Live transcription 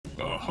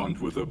A hunt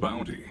with a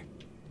bounty.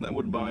 That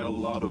would buy a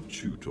lot of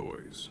chew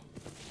toys.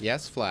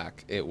 Yes,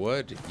 Flack, it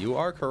would. You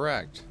are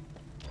correct.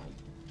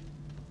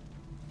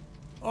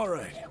 All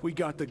right, we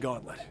got the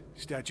gauntlet.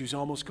 Statue's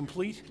almost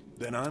complete,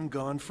 then I'm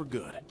gone for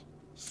good.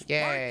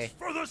 Yay. Fight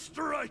for the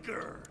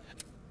striker!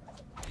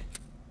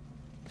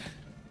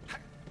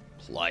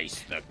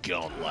 Place the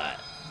gauntlet.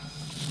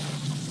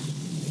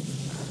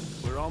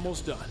 We're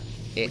almost done.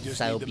 It's we just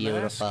so need the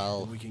mask,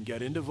 beautiful. and we can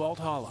get into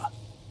Valhalla.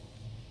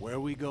 Where are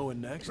we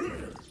going next?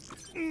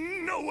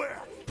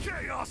 Nowhere!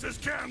 Chaos is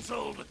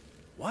cancelled!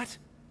 What?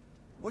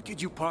 What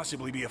could you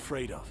possibly be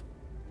afraid of?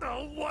 The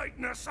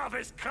whiteness of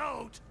his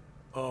coat!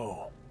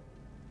 Oh.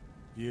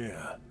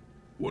 Yeah.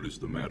 What is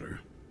the matter?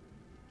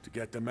 To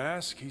get the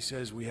mask, he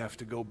says we have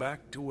to go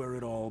back to where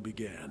it all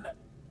began.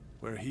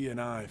 Where he and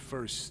I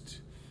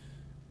first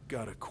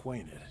got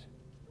acquainted.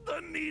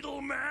 The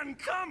Needle Man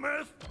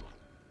cometh!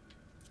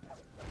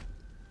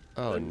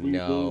 Oh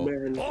no.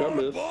 On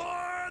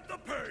board the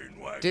pain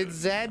wagon! Did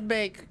Zed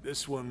make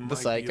This one the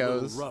might be a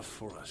little psychos? rough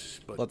for us,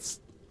 but Let's.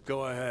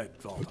 go ahead,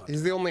 Valhalla.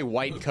 He's the only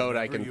white coat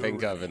I Whenever can you're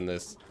think of ready. in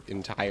this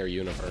entire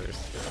universe.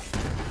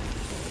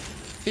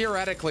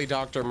 Theoretically,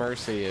 Dr.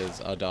 Mercy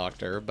is a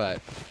doctor, but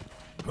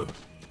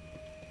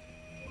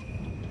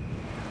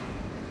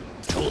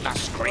To the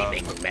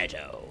screaming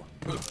meadow.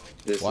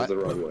 This What? is the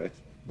wrong way.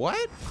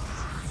 what?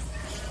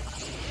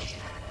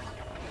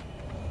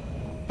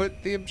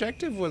 But the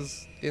objective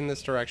was in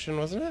this direction,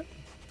 wasn't it?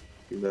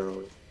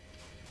 No.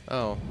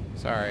 Oh,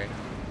 sorry.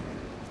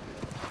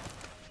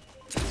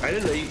 I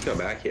didn't know you'd come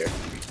back here.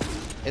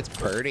 It's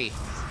purty.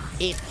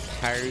 It's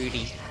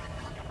purty.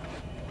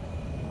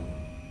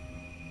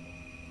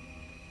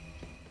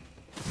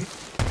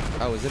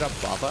 Oh, is it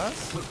above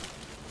us?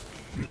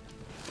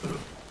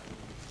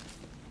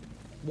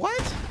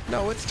 What?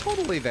 No, it's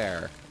totally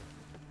there.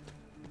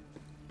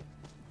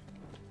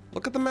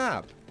 Look at the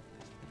map.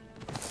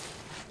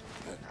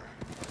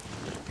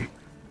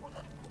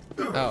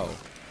 Oh,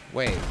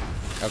 wait.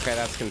 Okay,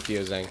 that's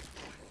confusing.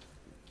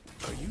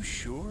 Are you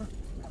sure?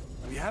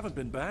 We haven't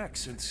been back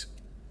since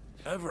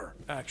ever,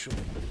 actually.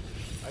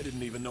 I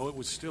didn't even know it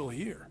was still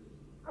here.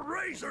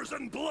 Razors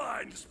and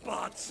blind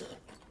spots!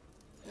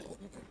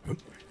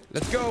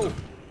 Let's go.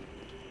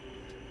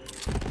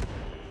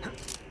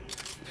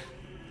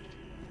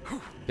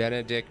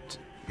 Benedict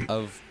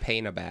of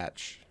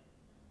Painabatch.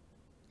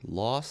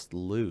 Lost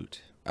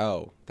loot.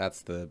 Oh,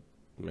 that's the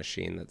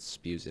machine that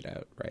spews it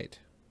out, right?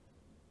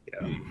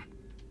 Yeah.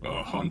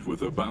 A hunt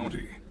with a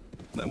bounty.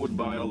 That would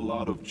buy a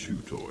lot of chew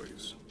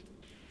toys.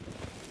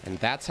 And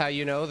that's how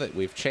you know that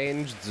we've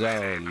changed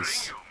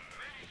zones.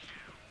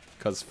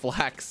 Because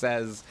Flack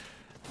says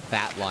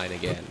that line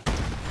again.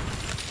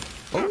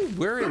 Oh,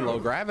 we're in low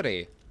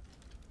gravity.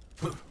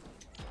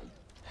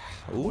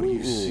 What do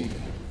you see?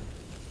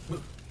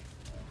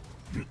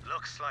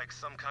 Looks like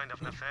some kind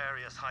of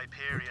nefarious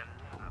Hyperion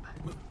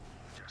lab.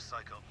 Your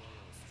psycho.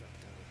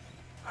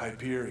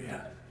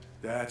 Hyperion.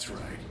 That's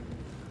right.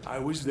 I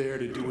was there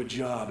to do a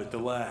job at the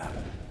lab.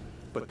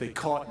 But they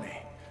caught me.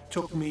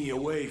 Took me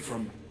away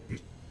from...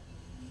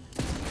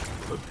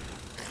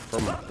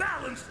 The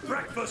balanced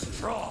breakfast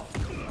trough!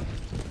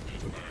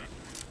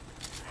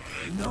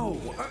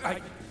 No,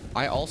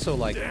 I also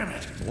like... Damn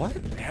it. What?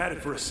 I had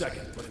it for a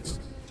second, but it's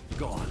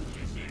gone.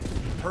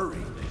 Hurry.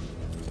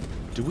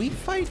 Do we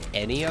fight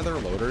any other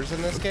loaders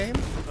in this game?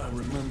 I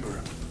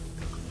remember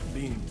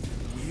being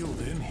wheeled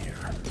in here.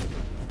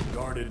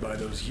 Guarded by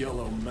those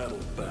yellow metal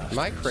bastards. Am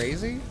I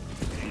crazy?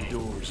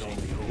 Doors only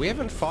open. We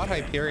haven't fought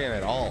Hyperion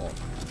at all,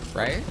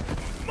 right?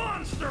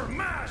 Monster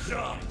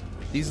mashup!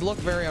 These look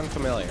very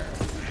unfamiliar.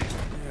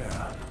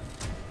 Yeah.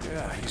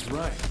 Yeah, he's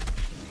right.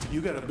 You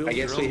gotta build I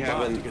guess your we own bot to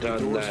haven't get the done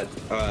doors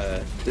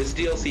that. This is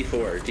DLC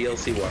 4.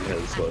 DLC 1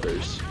 has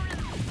loaders.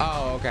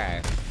 Oh,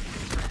 okay.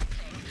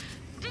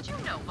 Did you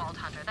know, Vault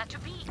Hunter, that to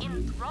be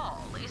in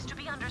thrall is to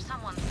be under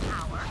someone's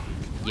power?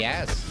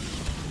 Yes.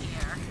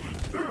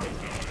 Here.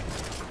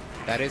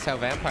 That is how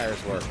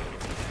vampires work.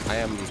 I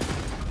am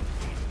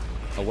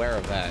aware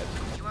of that.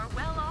 You are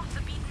well off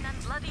the beaten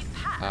and bloodied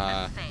path,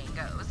 as the saying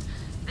goes.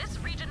 This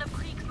region of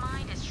Krieg's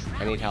mind is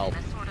shrouded I need help. in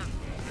a sort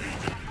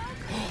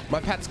of... My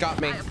pet's got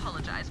me. I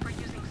apologize for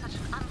using such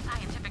an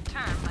unscientific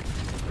term, but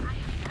I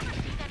have never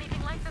seen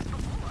anything like this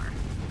before.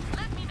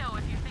 Let me know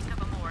if you think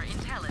of a more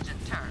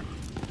intelligent term.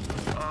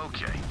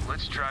 Okay,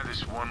 let's try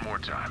this one more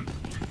time.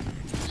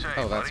 Say,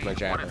 Oh, that's buddy, my what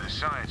jabber. did the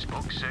science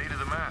book say to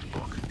the math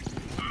book?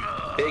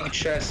 Big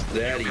chest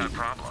daddy. You got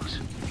problems.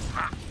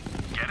 Ha!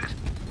 Get it?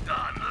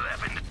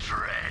 Unleavened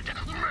dread.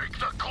 Make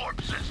the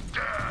corpses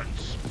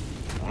dance.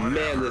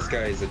 Man, this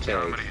guy is a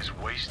tank. Comedy is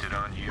wasted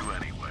on you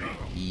anyway.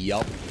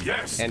 Yup.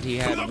 Yes! And he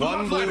to had the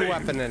one blue bloodletting!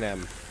 weapon in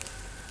him.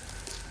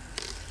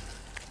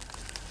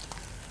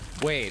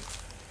 Wait.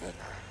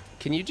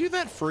 Can you do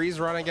that freeze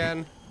run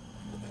again?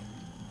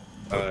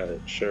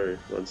 Sure.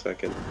 1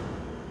 second.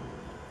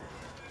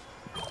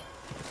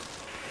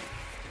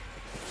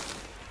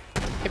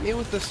 Hit me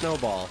with the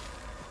snowball.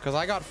 Because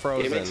I got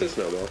frozen. He makes a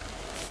snowball.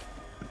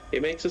 He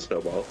makes a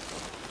snowball.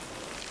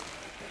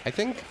 I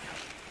think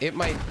it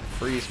might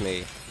freeze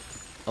me.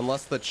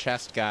 Unless the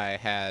chest guy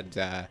had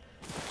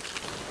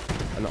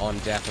an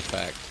on-death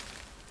effect.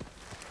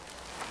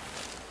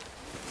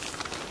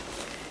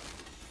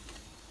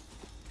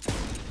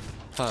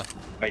 Huh.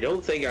 I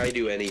don't think I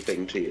do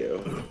anything to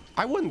you.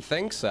 I wouldn't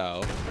think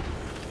so.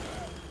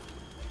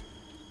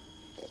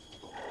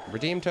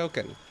 Redeem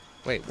token.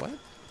 Wait, what?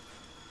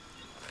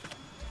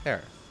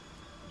 There.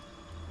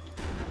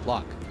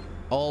 Lock.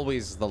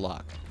 Always the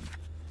lock.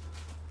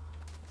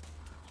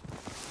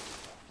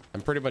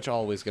 I'm pretty much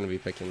always going to be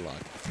picking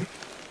lock.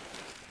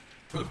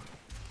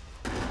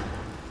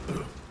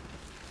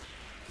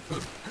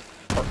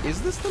 Or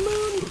is this the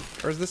moon?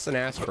 Or is this an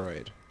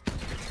asteroid?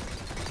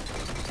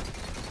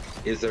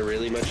 Is there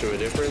really much of a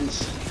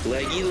difference?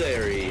 Leggy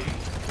Larry.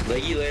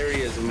 Leggy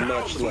Larry is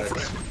much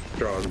less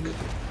drunk.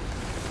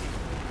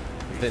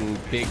 Than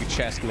Big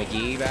Chest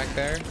McGee back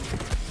there?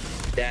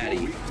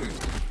 Daddy.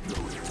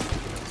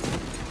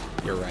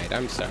 You're right,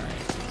 I'm sorry.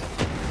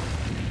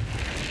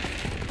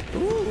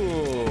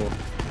 Ooh,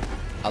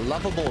 a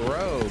lovable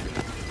rogue.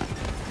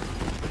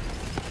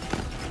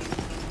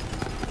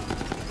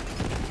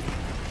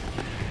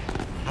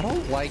 I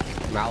don't like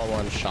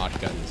Malawan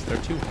shotguns.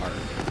 They're too hard.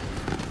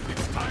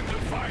 It's time to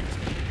fight.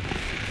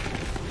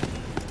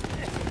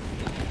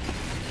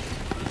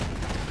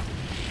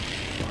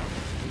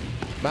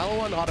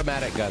 Malawan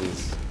automatic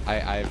guns,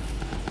 I've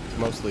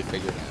mostly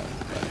figured out.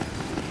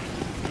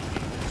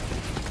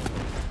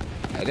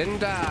 But I didn't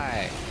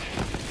die.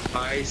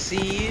 I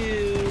see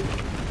you.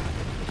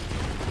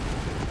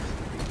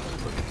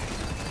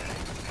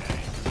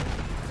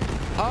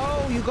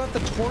 Oh, you got the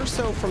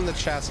torso from the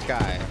chest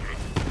guy.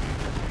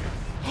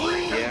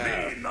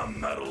 Yeah. In the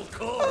metal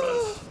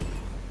chorus.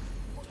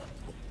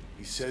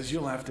 He says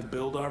you'll have to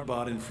build our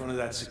bot in front of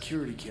that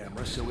security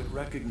camera so it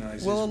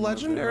recognizes. Will a one of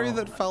their legendary own.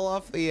 that fell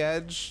off the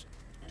edge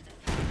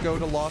go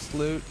to lost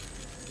loot?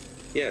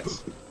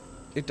 Yes.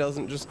 It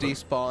doesn't just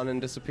despawn and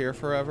disappear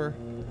forever?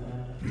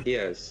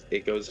 Yes.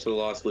 It goes to the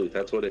lost loot.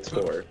 That's what it's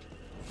for.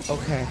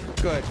 Okay,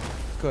 good,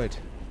 good.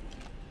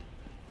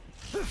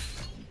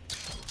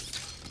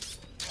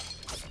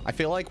 I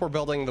feel like we're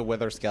building the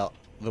Wither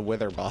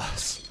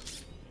boss.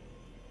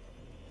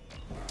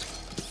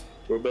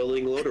 We're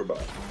building loader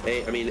bot.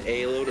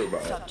 A loader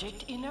bot.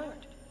 Subject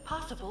inert.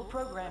 Possible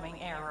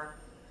programming error.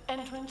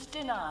 Entrance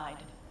denied.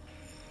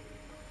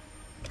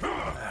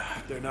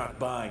 They're not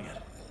buying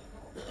it.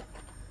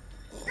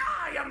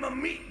 I am the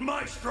meat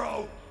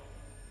maestro.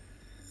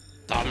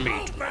 The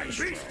meat Open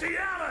maestro.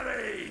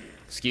 bestiality.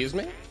 Excuse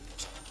me?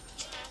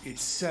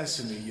 It's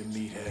sesame, you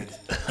meathead.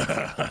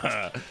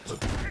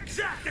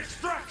 Exact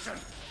extraction.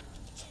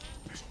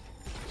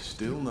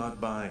 Still not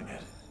buying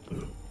it.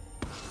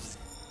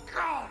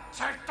 Go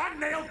take the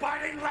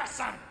nail-biting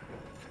lesson.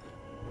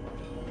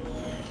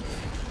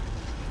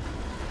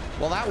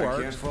 Well, that I can't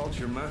worked. fault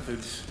your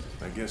methods.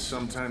 I guess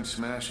sometimes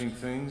smashing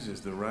things is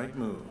the right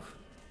move.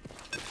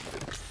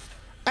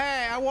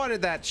 Hey, I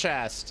wanted that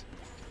chest.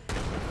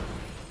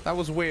 That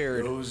was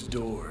weird. Those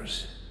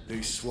doors,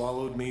 they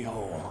swallowed me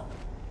whole.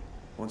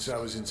 Once I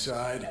was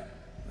inside,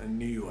 I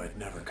knew I'd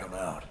never come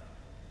out.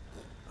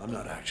 I'm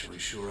not actually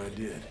sure I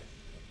did.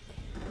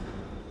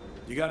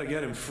 You gotta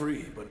get him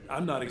free, but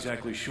I'm not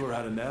exactly sure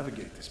how to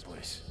navigate this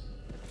place.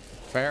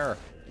 Fair.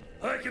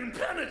 I can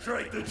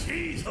penetrate the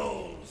cheese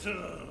holes.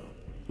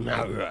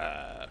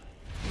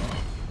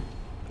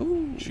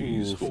 Ooh,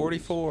 Cheese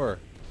 44.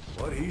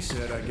 What he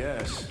said, I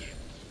guess.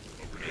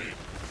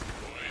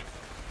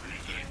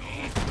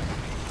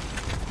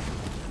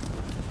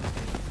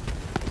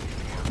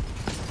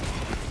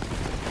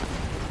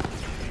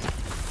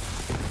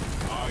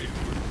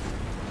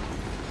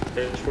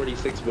 There's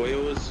 46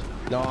 boyos.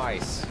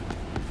 Nice.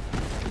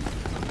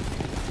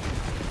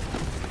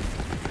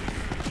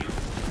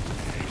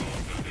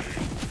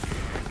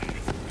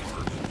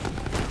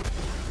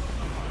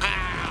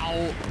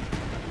 Ow!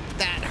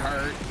 That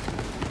hurt.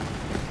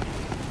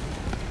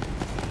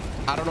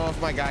 I don't know if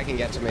my guy can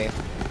get to me.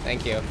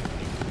 Thank you.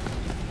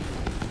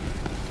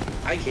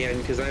 I can,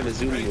 because I'm a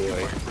Zoomy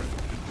boy.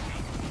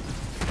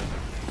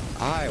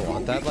 I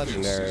want that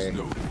legendary.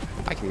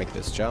 I can make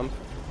this jump.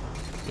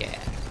 Yeah.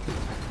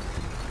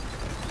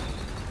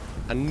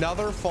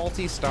 Another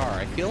faulty star.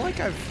 I feel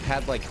like I've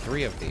had like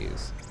 3 of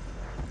these.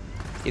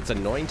 It's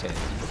anointed.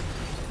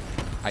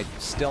 I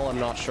still am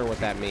not sure what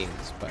that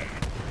means, but...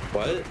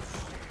 What?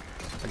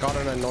 I got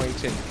an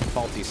anointed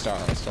faulty star.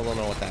 I still don't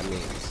know what that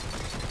means.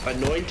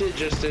 Anointed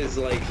just is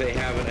like they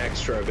have an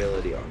extra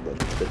ability on them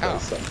that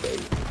does something.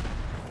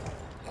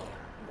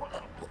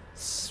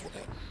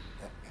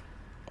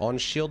 On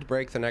shield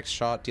break, the next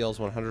shot deals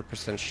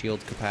 100%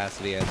 shield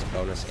capacity as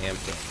bonus amp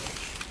damage.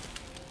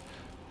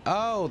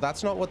 Oh,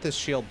 that's not what this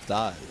shield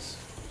does.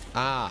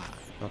 Ah,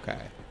 okay.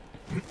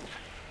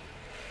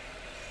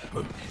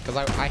 Because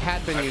I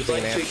had been using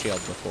an amp shield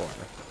before.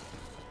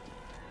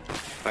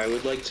 I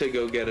would like to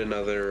go get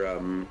another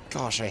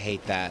Gosh, I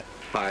hate that.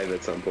 5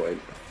 at some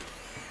point.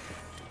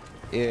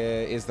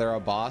 Is there a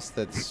boss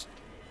that's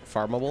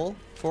farmable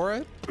for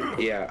it?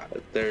 Yeah,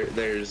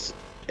 there's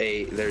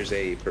a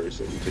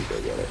person to go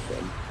get it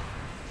from.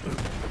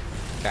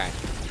 Okay.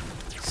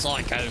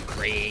 Psycho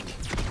Krieg.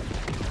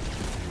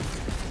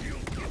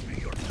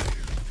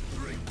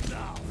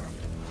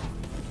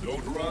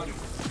 Don't run.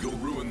 You'll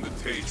ruin the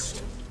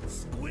taste.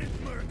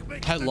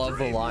 I love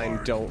the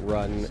line, "Don't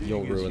run,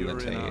 you'll Seeing as ruin the you're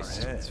in our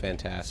taste." head, It's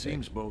fantastic.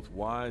 Seems both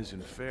wise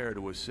and fair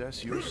to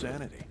assess your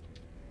sanity.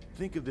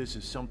 Think of this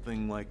as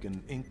something like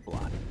an ink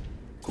blot.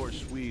 Of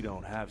course, we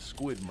don't have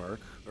squid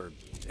murk, or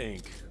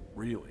ink,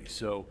 really,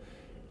 so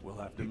we'll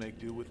have to make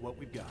do with what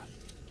we've got.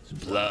 Some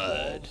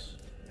Blood. balls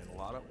and a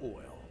lot of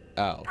oil.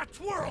 Oh. A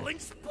twirling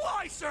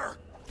splicer!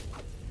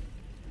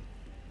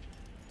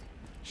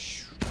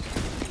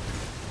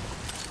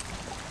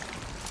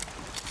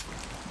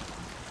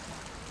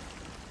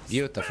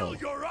 Beautiful.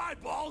 Spill your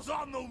eyeballs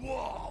on the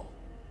wall!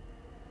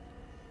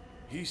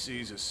 He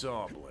sees a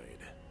saw blade.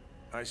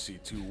 I see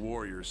two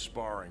warriors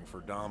sparring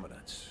for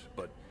dominance,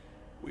 but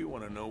we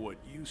want to know what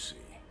you see.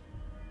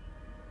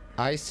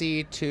 I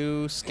see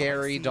two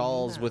scary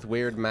dolls with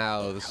weird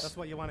mouths That's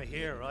what you want to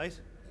hear, right?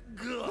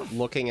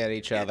 looking at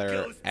each other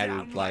Goes and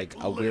down like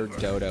a weird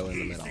liver. dodo in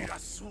the middle. Easy to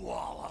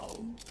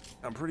swallow.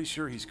 I'm pretty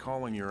sure he's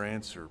calling your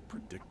answer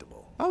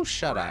predictable. Oh,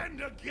 shut up.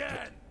 And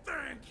again,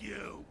 thank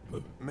you.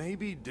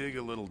 Maybe dig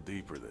a little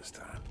deeper this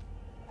time.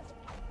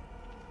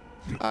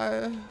 Spill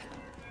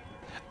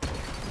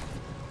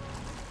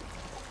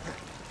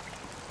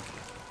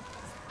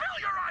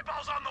your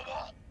eyeballs on the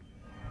wall!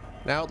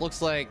 Now it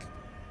looks like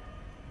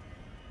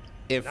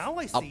if Now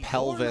I a see your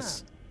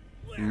pelvis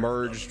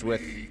merged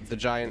with the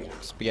giant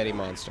spaghetti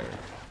monster.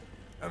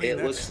 I mean,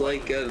 It looks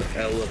like an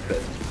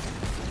elephant.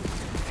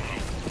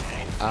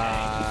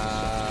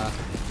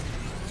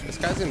 This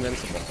guy's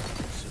invincible.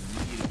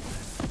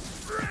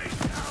 Bring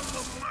down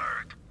the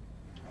merc!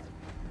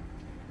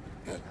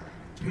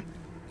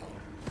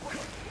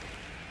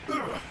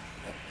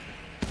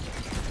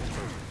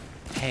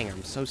 Dang,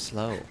 I'm so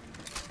slow.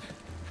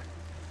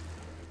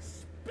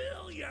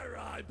 Spill your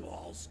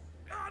eyeballs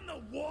on the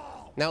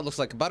wall. Now it looks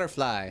like a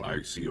butterfly.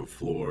 I see a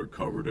floor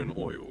covered in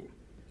oil.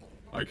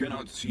 I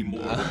cannot see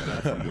more than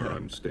that from where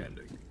I'm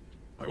standing.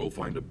 I will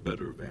find a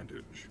better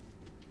vantage.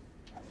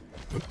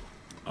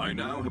 I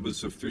now have a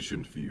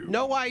sufficient view.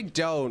 No, I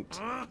don't.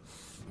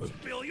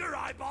 Spill your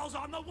eyeballs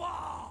on the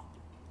wall.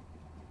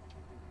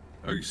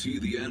 I see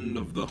the end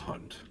of the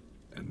hunt,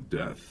 and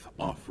death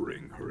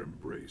offering her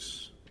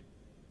embrace.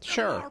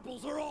 Sure.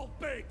 Marbles are all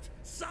baked.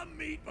 Some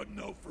meat, but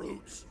no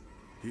fruits.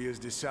 He has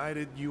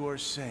decided you are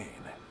sane,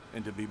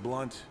 and to be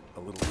blunt, a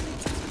little.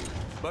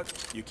 But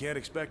you can't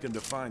expect him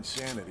to find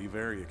sanity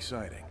very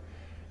exciting.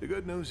 The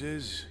good news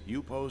is,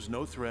 you pose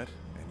no threat,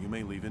 and you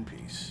may leave in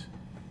peace.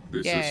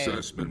 This Yay.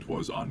 assessment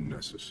was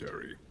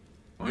unnecessary.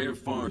 I have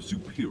far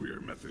superior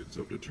methods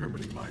of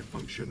determining my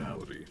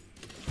functionality.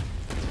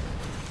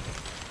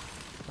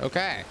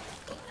 Okay.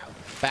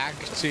 Back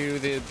to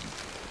this.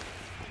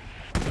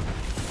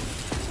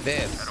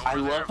 I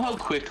love how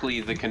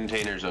quickly the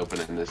containers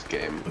open in this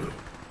game.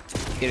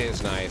 It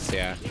is nice,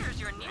 yeah. Here's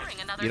you're nearing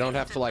another You don't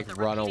have to, instance like, of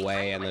the run repeating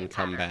away and highway then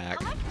come pattern. back.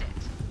 Collect it.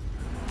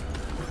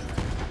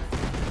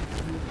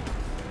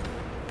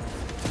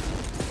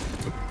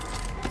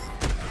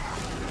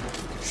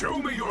 Show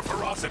me your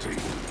ferocity!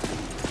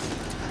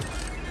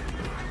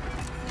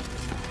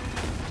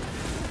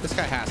 This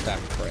guy has to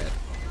have a crit.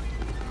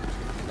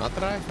 Not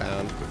that I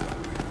found.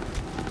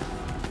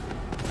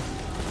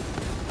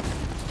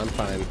 I'm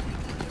fine.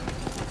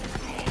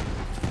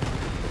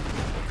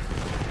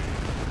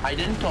 I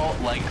didn't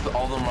like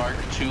all the Mark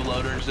II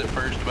loaders at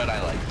first, but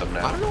I like them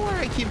I now. don't know where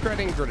I keep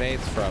getting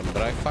grenades from,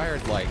 but I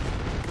fired like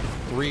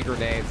 3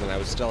 grenades and I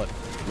was still at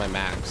my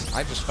max.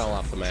 I just fell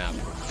off the map.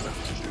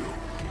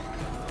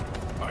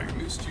 I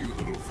missed you,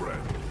 little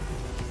friend.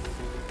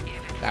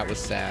 That was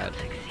sad.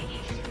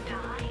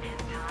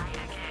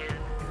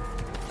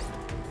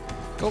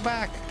 Go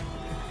back.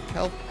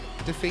 Help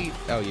defeat.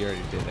 Oh, you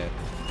already did it.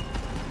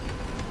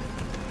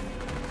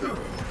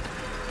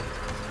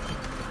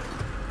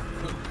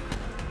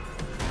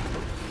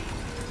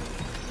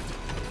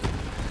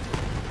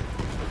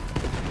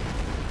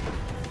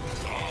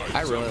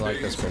 I really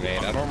like this grenade.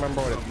 I don't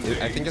remember what it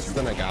is. I think it's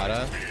the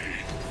Nagata.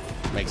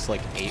 Makes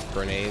like 8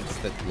 grenades,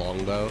 that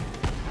longbow.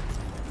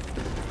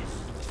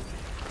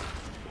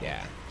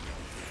 Yeah.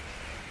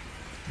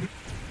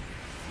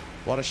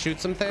 Want to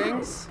shoot some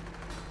things?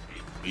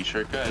 You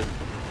sure could.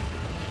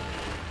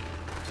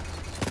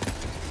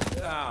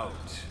 Out.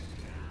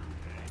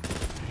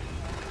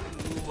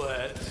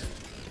 Let.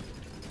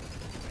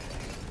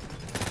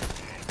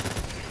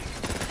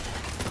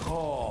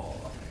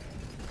 Call.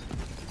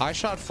 I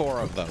shot 4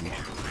 of them.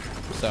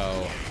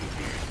 So.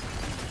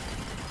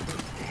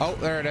 Oh,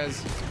 there it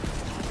is.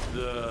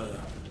 The.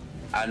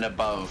 And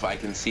above, I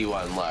can see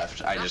one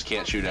left. I just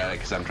can't shoot at it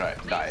because I'm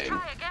dying.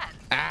 Try again.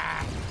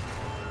 Ah!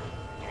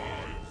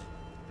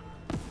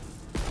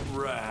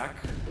 Rack.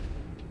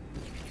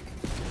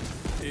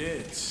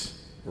 It's.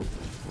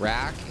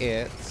 Rack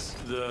it's.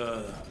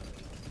 The.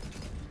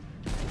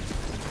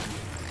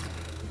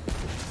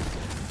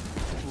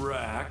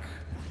 Rack.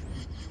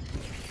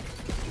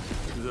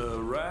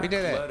 The rack We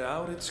did it. let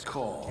out its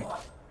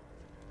call.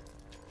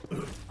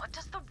 What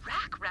does the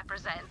rack represent?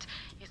 represent?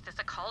 Is this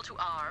a call to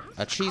arms?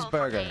 A cheeseburger. A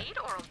call for aid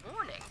or a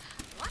warning?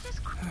 What is...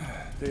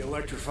 They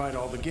electrified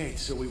all the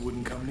gates so we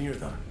wouldn't come near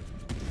them.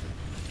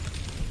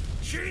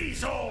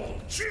 Cheese hole!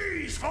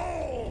 Cheese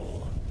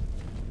hole!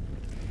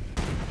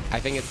 I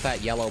think it's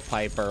that yellow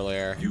pipe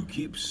earlier. You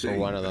keep Or saying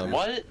one of them. that.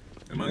 What?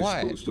 Am I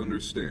What? supposed to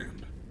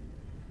understand?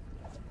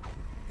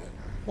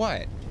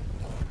 What?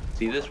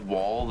 See this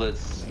wall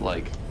that's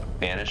like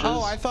vanishes?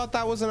 Oh, I thought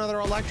that was another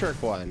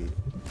electric one.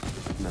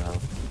 No.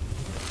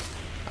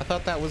 I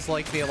thought that was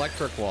like the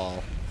electric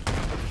wall.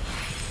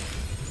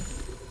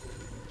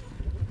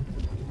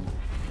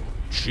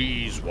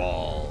 Cheese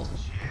wall.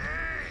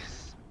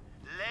 Yes.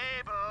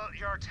 Label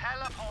your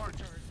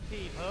teleporters,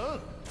 people.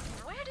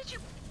 Where did you...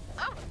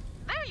 Oh,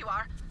 there you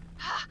are.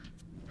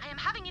 I am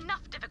having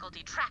enough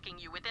difficulty tracking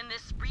you within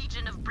this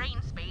region of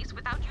brain space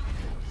without you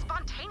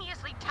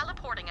spontaneously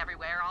teleporting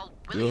everywhere, all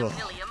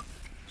willy-nilly.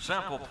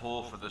 Sample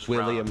pull for this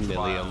William round of Milliam.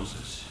 files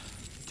is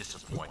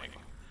disappointing.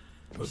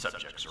 The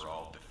subjects are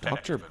all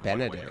Dr. defective in one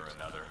way or Benedict.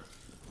 another.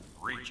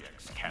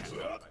 Rejects cast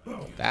up.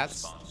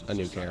 That's a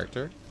new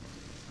character.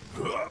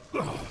 The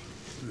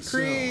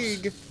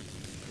Krieg! cells.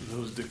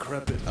 Those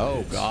decrepit Oh,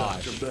 beds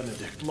gosh. Dr.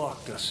 Benedict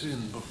locked us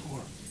in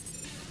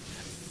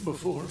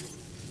before.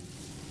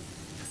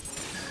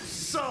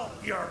 Salt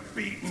your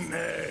beaten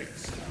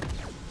eggs!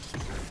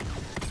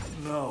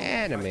 No.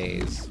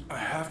 Enemies. I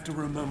have to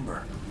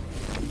remember.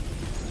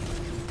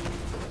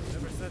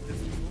 Never said this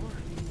before.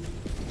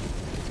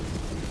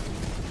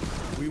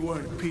 We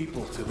weren't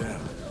people to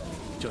them.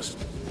 Just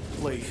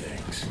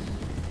playthings.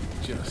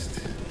 Just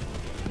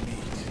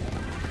meat.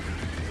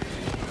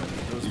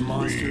 Those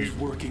monsters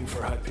working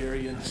for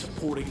Hyperion,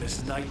 supporting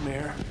this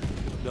nightmare,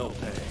 they'll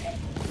pay.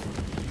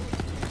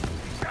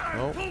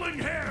 I'm pulling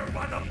hair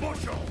by the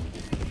bushel!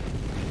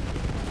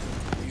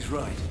 He's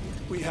right.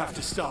 We have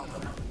to stop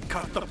them.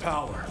 Cut the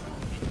power.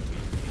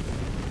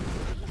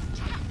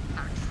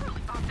 Are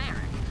truly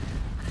barbaric,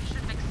 but I should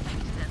have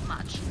expected as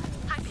much.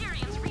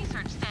 Hyperion's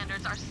research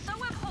standards are so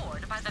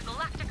abhorred by the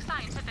galactic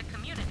scientific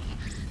community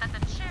that the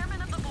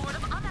chairman of the board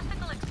of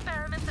unethical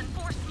experiments and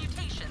forced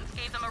mutations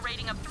gave them a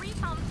rating of 3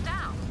 thumbs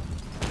down.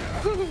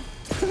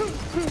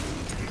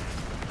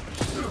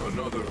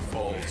 Another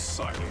false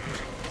silent.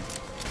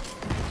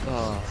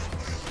 Oh.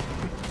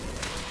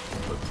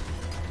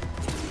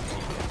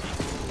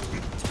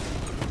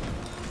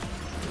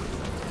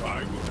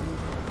 I will.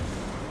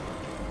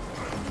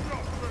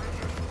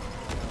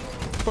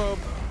 Boop.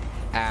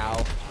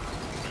 Ow.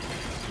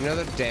 You know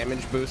the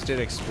damage boosted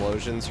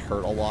explosions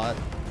hurt a lot?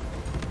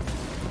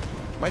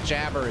 My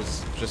jabber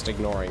is just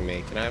ignoring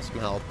me. Can I have some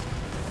help?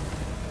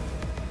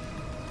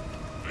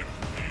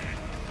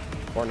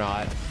 Or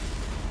not?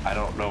 I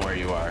don't know where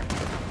you are.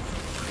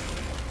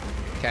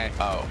 Okay.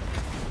 Oh.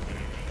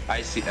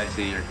 I see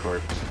your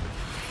corpse.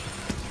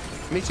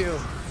 Me too.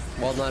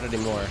 Well, not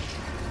anymore.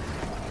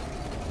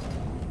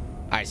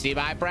 I see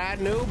my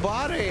brand new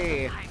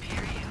body.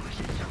 Hyperion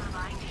wishes to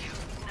remind you,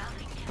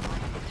 nothing in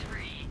life is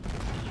free,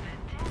 even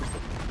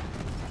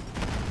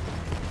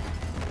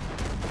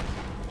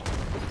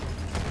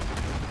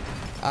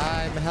death.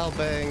 I'm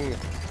helping.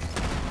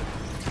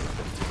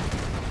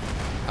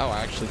 Oh,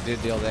 I actually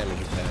did deal damage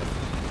with that.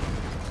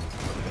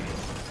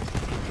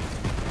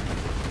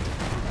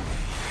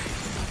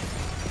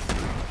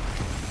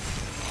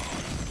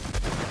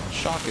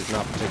 Shock is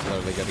not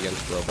particularly good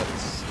against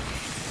robots.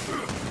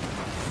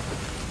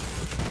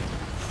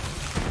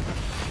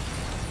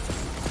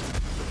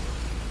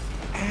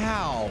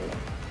 Ow!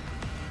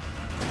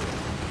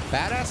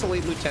 Badass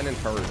Elite Lieutenant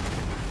hurt.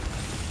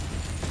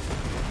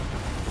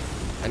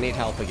 I need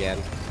help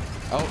again.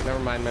 Oh, never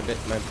mind,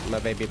 my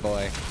baby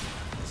boy.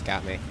 It's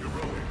got me.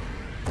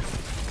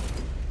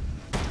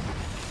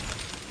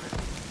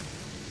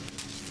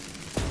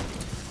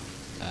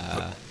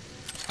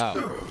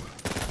 Oh.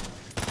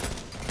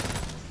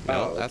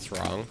 No, that's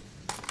wrong.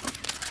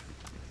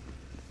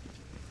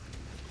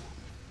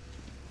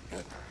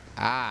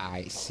 Ah,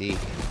 I see. I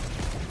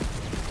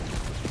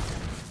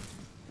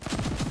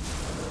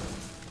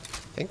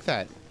think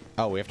that...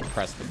 Oh, we have to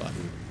press the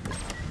button.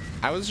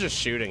 I was just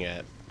shooting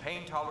it.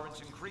 Pain tolerance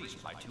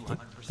increased by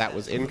 200%. That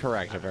was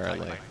incorrect,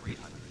 apparently.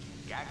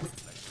 Gag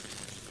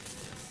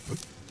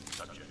reflexes.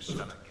 Subject's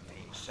stomach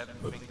contains 7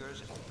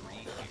 fingers and 3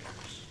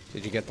 ears.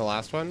 Did you get the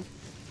last one?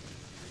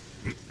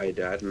 I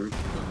didn't.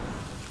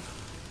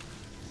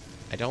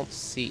 I don't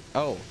see...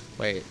 Oh,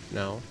 wait,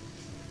 no.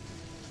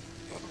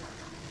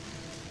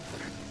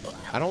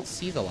 I don't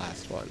see the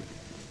last one.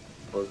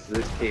 Well, it's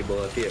this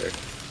cable up here.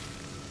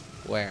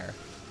 Where?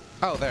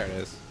 Oh, there it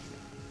is.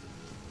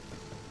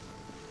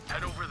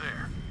 Head over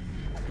there.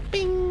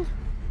 Bing!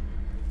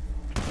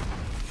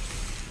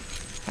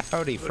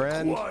 Howdy,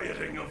 friend.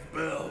 Quieting of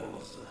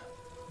bells.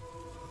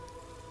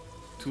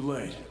 Too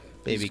late.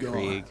 Baby He's gone.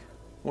 Krieg.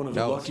 One of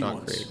the No, lucky it's not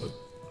ones. Krieg.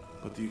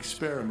 But the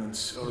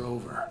experiments are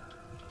over.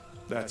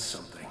 That's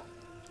something.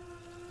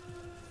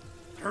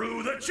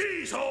 Through the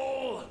cheese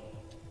hole!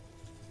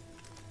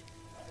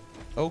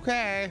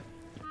 Okay.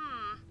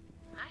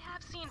 I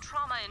have seen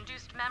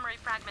trauma-induced memory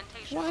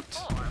fragmentation What?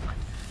 before, but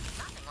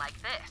nothing like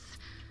like this.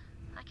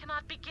 I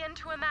cannot begin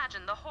to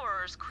imagine the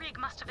horrors Krieg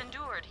must have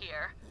endured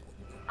here.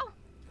 Oh,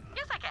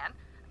 yes I can.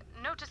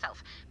 Note to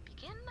self.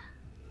 Begin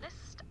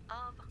list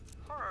of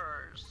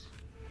horrors.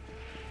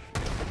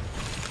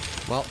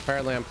 Well,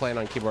 apparently I'm playing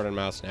on keyboard and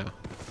mouse now.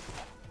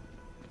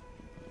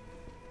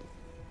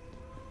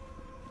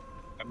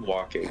 I'm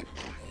walking.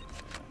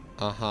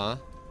 Uh-huh.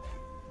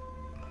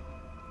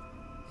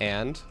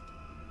 And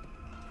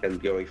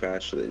Going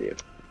faster than you.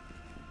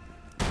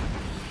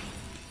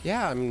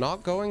 yeah, I'm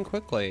not going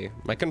quickly.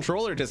 My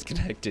controller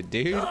disconnected,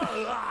 dude.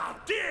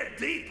 Dig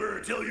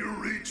deeper till you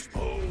reach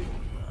home.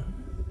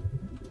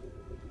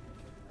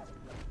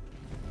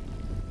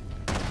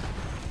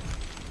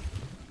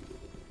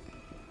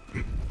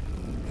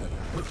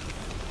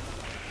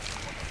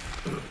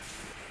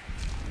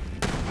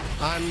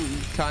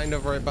 I'm kind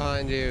of right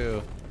behind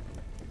you.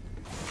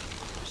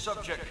 The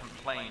subject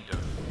complained of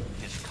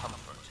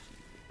discomfort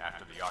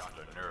after the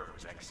ocular nerve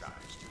was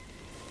excised.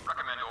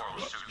 Recommend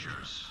oral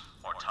sutures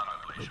or tongue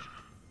ablation.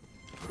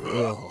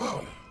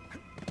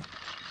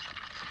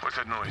 What's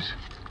that noise?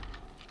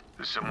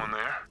 Is someone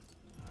there?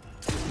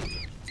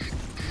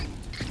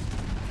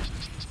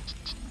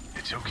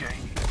 It's okay.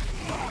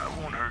 I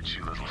won't hurt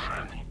you, little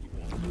friend.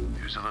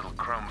 Here's a little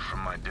crumb from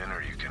my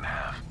dinner you can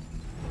have.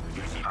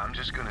 I'm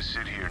just gonna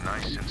sit here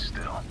nice and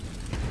still.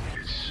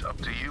 It's up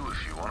to you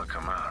if you want to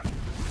come out.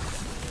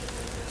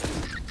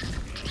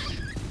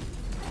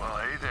 Well,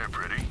 hey there,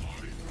 pretty.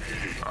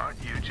 Aren't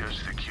you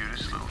just the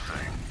cutest little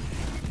thing?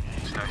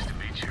 It's nice to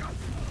meet you.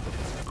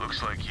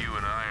 Looks like you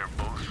and I are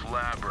both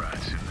lab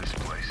rats in this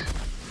place.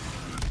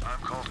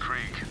 I'm called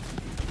Krieg.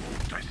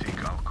 I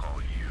think I'll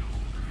call you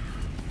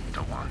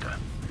DeWanda.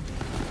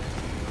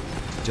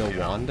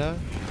 DeWanda?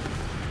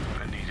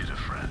 I needed a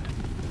friend.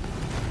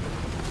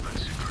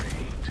 Let's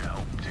agree to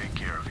help take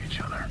care of each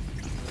other.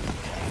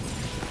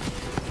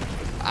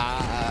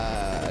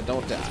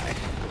 Don't die.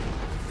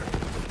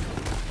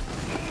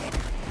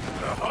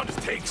 The hunt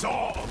takes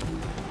off.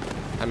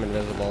 I'm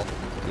invisible.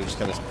 I'm just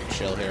gonna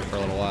chill here for a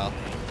little while.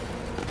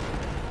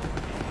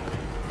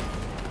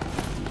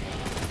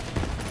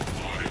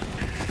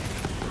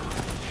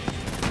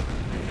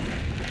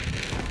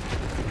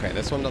 Okay,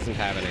 this one doesn't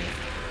have any.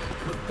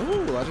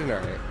 Ooh,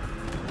 legendary.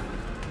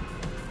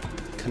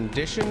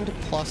 Conditioned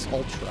plus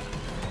ultra.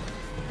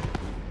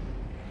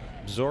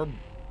 Absorb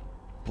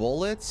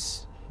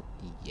bullets?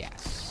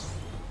 Yes.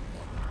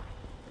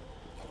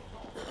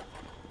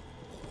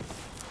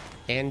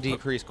 And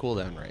decrease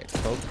cooldown rate.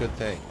 Both good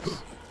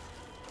things.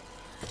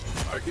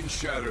 I can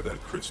shatter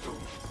that crystal.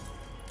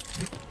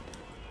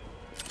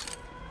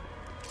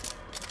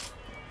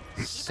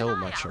 So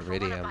much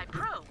iridium. By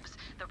probes,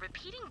 the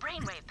repeating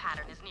brainwave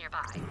pattern is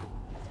nearby.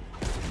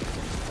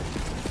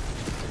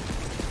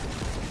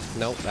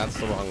 Nope, that's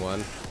the wrong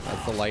one.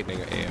 That's the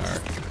lightning AR.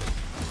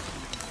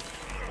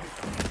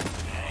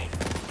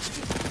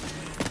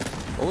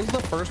 What was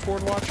the first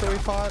Ward Watcher we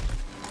fought?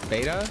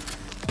 Beta?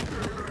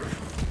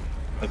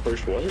 The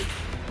first what?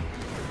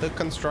 The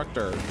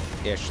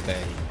constructor-ish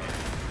thing.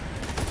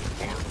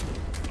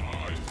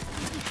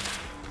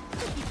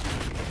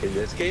 In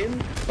this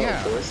game?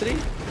 Yeah. Oh, Felicity?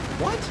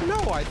 What?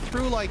 No, I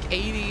threw like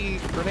 80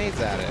 grenades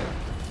at it.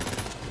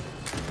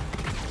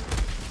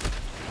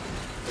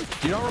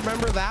 Do you not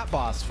remember that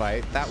boss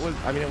fight? That was,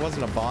 I mean, it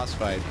wasn't a boss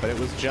fight, but it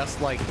was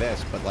just like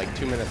this, but like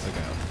 2 minutes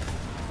ago.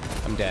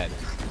 I'm dead.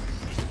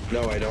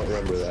 No, I don't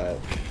remember that.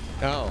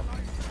 Oh.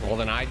 Well,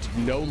 then I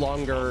no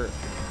longer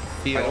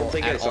feel I don't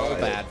think I at saw all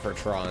it. bad for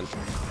Tron.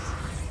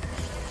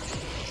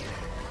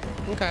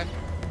 Okay.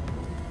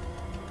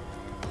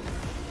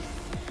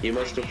 You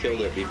must have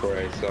killed it before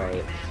I saw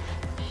it.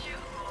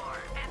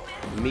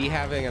 Me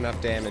having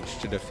enough damage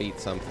to defeat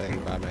something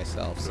by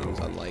myself seems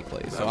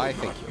unlikely, so I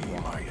think you're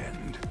wrong. My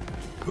end.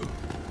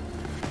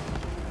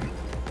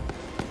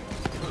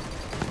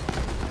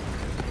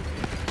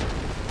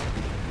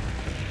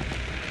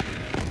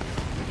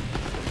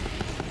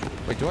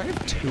 Wait, do I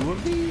have 2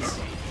 of these?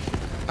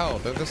 Oh,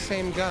 they're the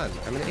same gun.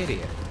 I'm an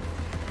idiot.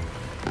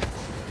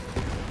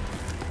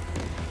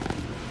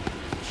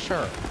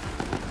 Sure.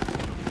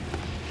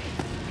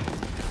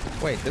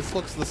 Wait, this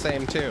looks the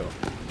same too.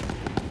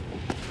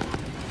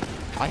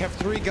 I have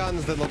 3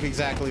 guns that look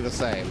exactly the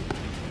same.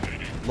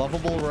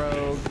 Lovable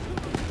Rogue,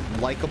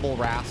 Likeable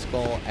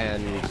Rascal,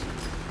 and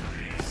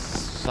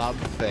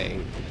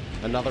something.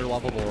 Another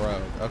Lovable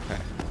Rogue.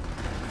 Okay.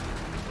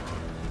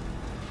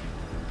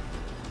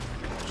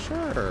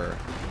 Sure.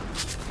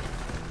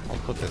 I'll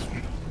put this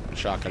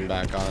shotgun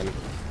back on.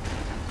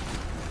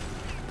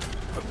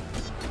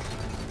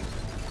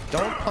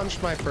 Don't punch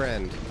my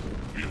friend.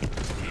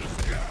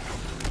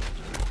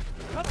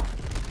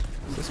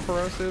 Is this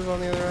corrosive on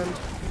the other end?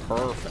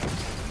 Perfect.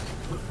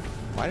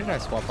 Why did I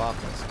swap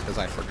off this? Because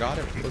I forgot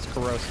it was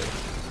corrosive.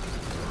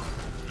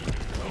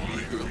 A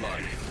meager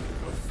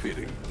life, a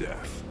fitting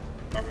death.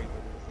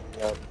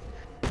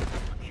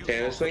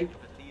 Canvassing?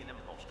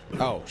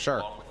 Oh,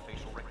 sure.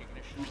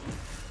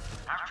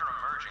 After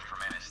emerging from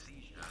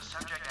anesthesia, the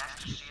subject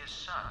asked to see his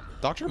son.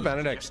 Dr.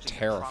 Benedict's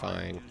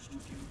terrifying.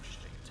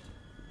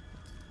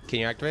 Can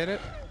you activate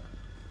it?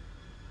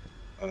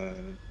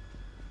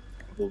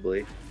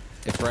 Probably.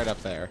 It's right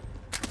up there.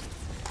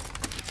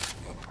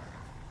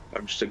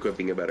 I'm just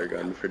equipping a better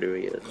gun for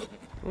doing it.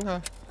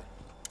 Okay.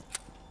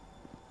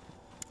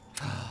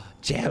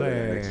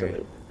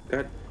 Jabber.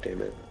 God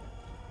damn it.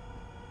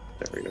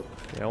 There we go.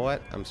 You know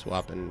what? I'm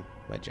swapping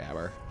my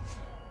jabber.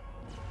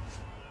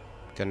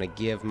 Gonna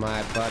give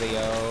my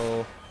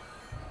buddy-o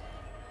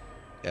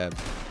a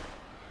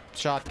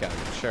shotgun,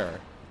 sure.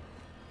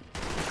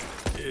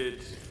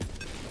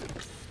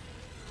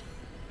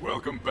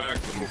 Welcome back,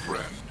 little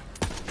friend.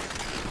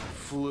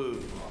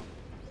 Flew.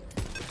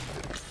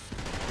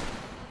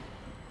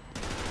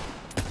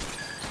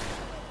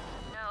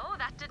 No,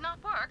 that did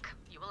not work.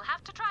 You will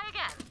have to try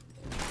again.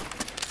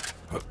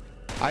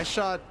 I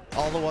shot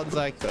all the ones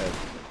I could.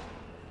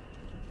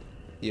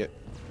 Yeah.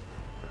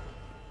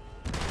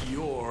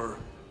 You're...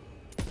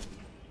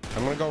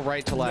 I'm gonna go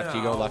right to left,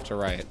 you go left to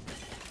right.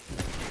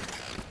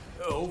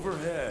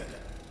 Overhead.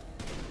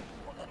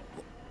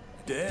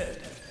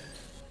 Dead.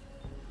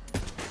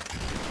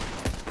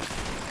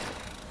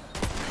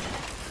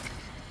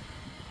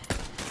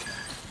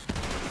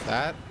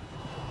 That?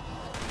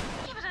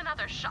 Give it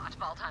another shot,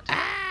 Vault Hunter.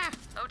 Ah!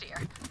 Oh dear.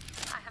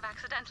 I have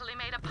accidentally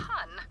made a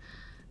pun.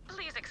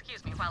 Please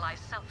excuse me while I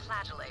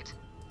self-flagellate.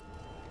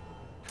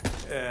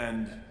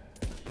 And...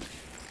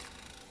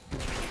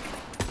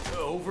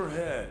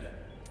 overhead.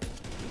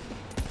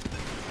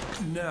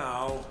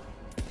 Now...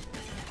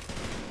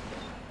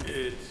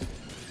 It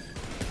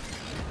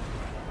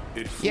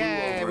flew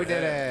Yay, overhead, we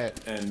did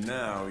it. And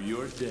now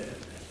you're dead.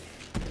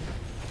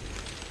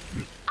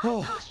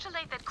 I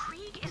postulate that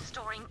Krieg is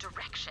storing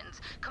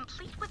directions,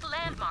 complete with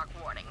landmark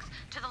warnings,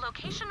 to the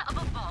location of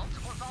a vault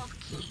or vault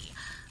key.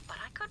 But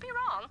I could be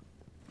wrong.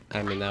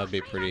 I mean, that would be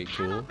pretty I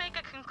cool. cannot make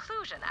a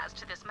conclusion as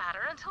to this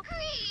matter until...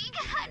 Krieg,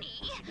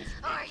 honey,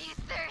 are you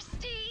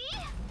thirsty?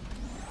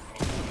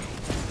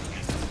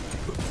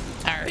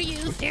 Are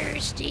you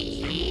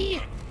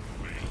thirsty?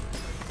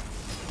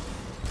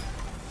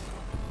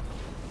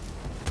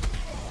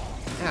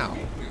 Ow.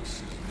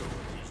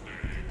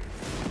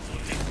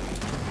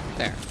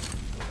 There.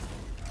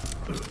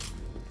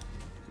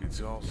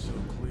 It's all so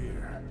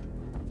clear.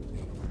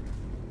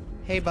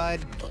 Hey, bud.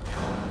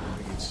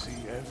 I can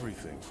see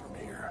everything from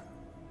here.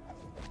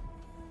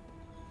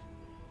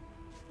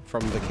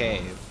 From the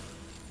cave.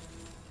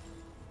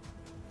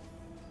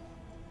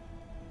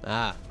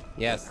 Ah,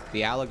 yes,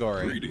 the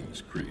allegory.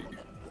 Greetings, Krieg.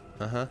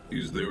 Uh-huh.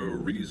 Is there a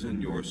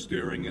reason you're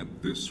staring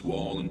at this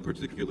wall in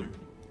particular?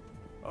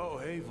 Oh,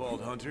 hey,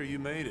 Vault Hunter, you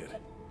made it.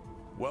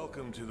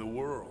 Welcome to the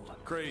world.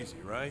 Crazy,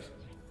 right?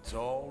 It's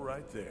all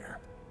right there.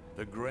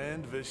 The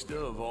grand vista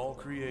of all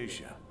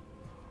creation.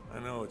 I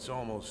know it's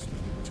almost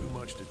too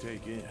much to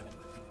take in.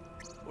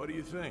 What do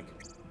you think?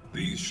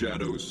 These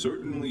shadows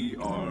certainly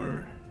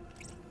are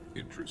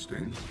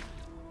interesting.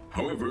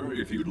 However,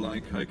 if you'd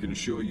like, I can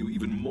show you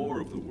even more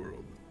of the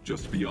world,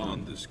 just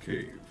beyond this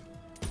cave.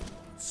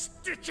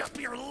 Stitch up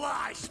your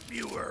lie,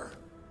 spewer!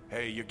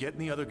 Hey, you're getting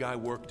the other guy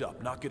worked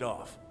up. Knock it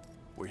off.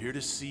 We're here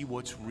to see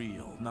what's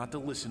real, not to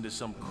listen to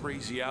some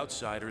crazy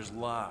outsider's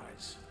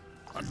lies.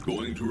 I'm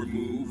going to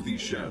remove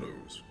these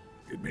shadows.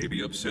 It may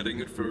be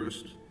upsetting at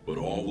first, but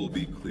all will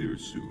be clear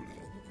soon.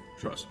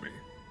 Trust me.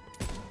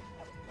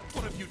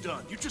 What have you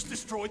done? You just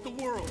destroyed the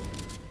world!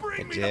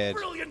 Bring me did. the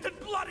brilliant and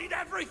bloodied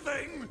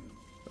everything!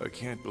 I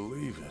can't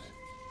believe it.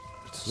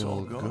 It's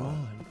all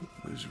gone.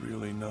 There's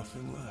really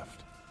nothing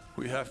left.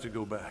 We have to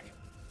go back.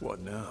 What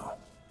now?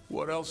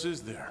 What else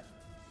is there?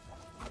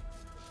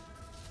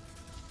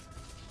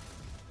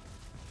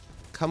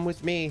 Come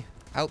with me.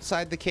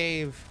 Outside the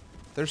cave.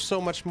 There's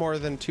so much more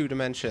than 2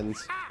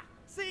 dimensions. Ah!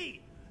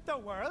 See? The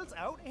world's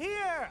out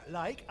here,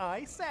 like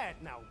I said.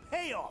 Now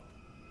pay up!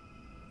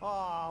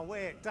 Oh,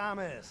 wait, damn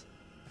it.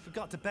 I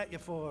forgot to bet you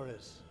for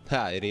us.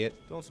 Ha, idiot.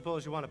 Don't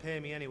suppose you want to pay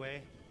me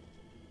anyway.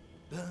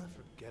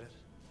 Forget it.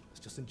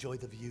 Let's just enjoy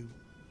the view.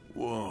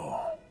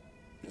 Whoa.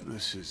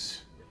 This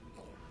is...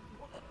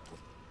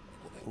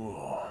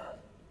 Whoa.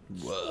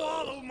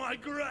 Swallow my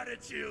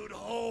gratitude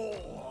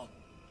whole!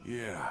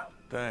 Yeah,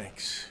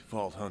 thanks,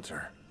 Vault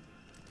Hunter.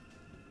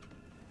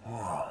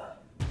 Whoa.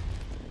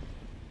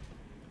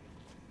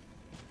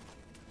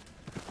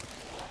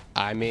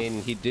 I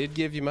mean, he did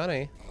give you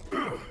money.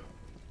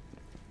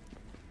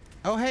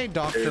 Oh, hey,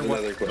 Doctor. There's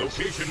another quest.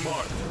 Location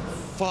marked.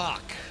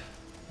 Fuck.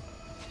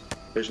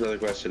 There's another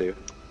quest to do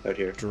out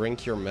here.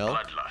 Drink your milk?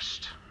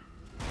 Bloodlust.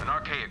 An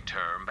archaic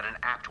term, but an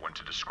apt one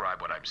to describe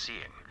what I'm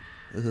seeing.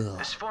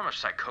 This form of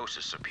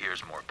psychosis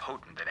appears more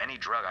potent than any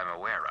drug I'm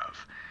aware of,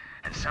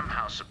 and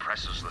somehow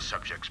suppresses the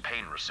subject's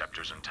pain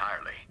receptors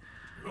entirely.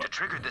 To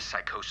trigger this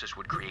psychosis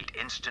would create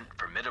instant,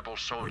 formidable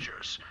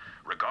soldiers,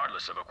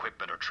 regardless of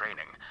equipment or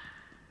training.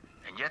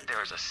 And yet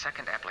there is a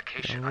second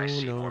application I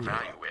see more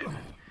value in.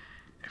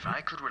 If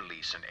I could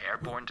release an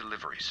airborne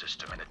delivery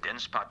system in a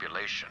dense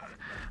population,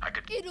 I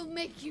could... It'll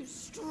make you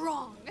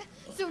strong,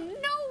 so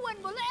no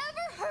one will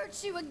ever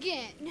hurt you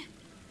again.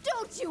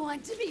 Don't you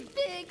want to be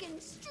big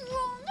and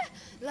strong,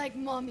 like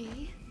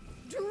Mommy?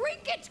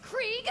 Drink it,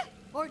 Krieg!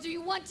 Or do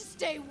you want to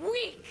stay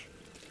weak?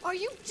 Are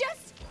you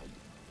just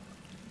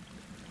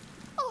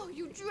Oh,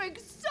 you drank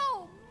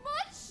so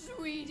much,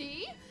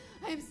 sweetie.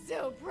 I'm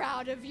so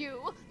proud of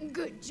you.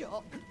 Good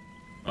job.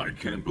 I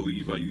can't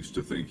believe I used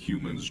to think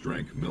humans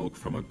drank milk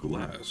from a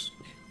glass.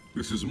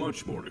 This is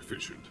much more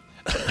efficient.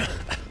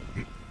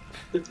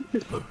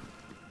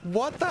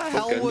 What the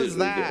hell was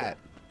that?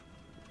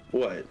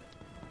 What?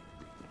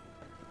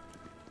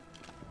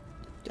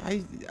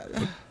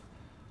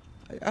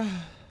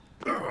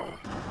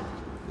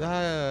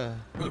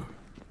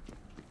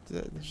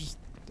 Just,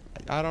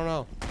 I don't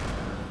know.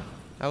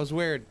 That was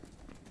weird.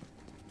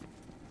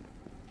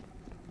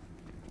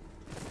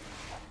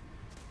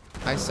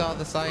 I saw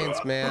the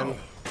science man.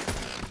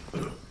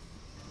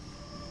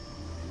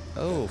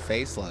 Oh,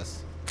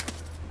 faceless.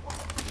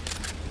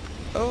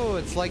 Oh,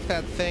 it's like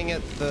that thing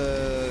at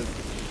the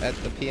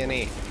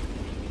P&E.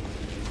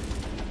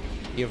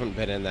 You haven't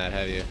been in that,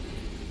 have you?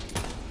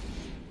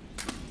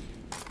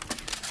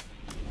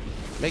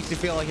 Makes you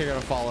feel like you're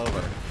gonna fall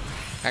over.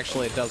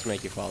 Actually, it does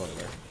make you fall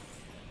over.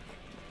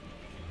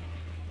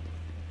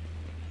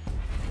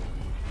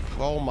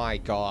 Oh my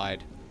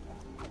god.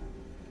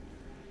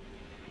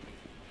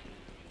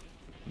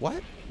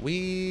 What?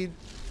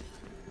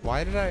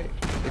 Why did I...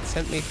 It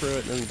sent me through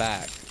it and then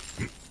back.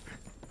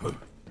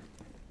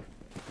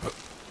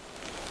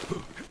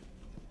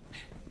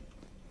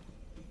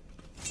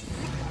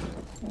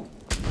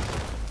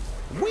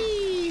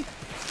 Whee!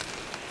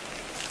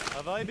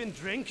 Have I been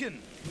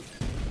drinking?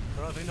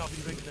 Or have I not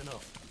been drinking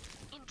enough?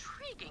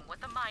 Intriguing what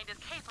the mind is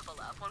capable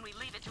of when we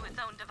leave it to its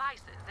own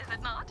devices, is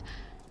it not?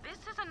 This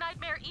is a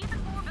nightmare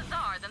even more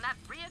bizarre than that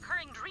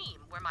reoccurring dream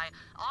where my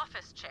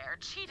office chair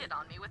cheated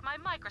on me with my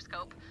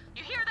microscope.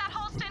 You hear that,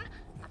 Halston?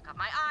 I've got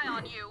my eye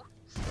on you,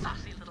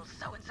 saucy little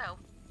so-and-so.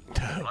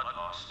 Blood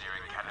loss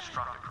nearing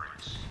catastrophic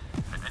rates.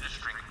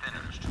 Administering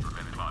thinners to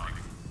prevent clotting.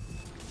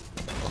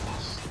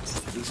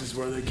 This is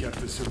where they kept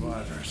the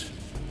survivors.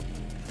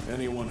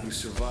 Anyone who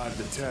survived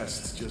the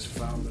tests just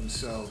found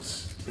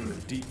themselves in a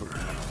deeper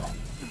hell.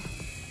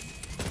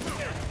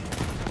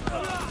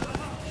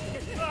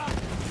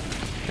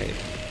 Wait.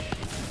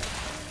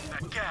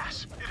 That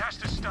gas, it has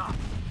to stop.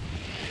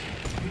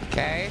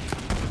 Okay.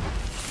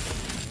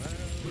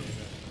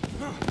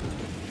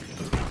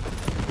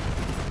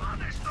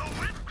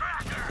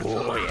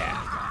 Oh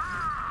yeah.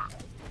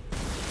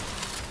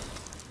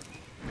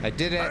 I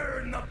did it.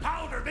 Burn the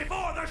powder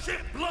before the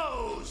ship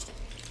blows.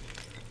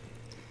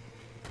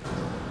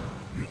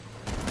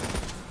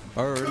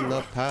 Burn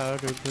the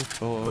powder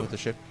before the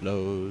ship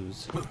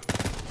blows.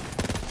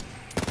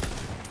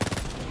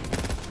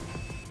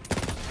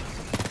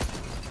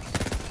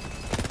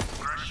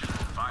 Aggression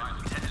and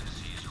violent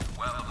tendencies are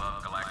well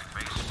above galactic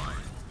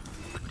baseline,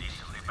 but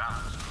decently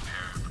balanced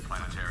compared with the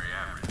planetary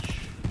average.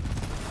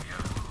 We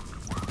have room to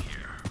work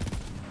here.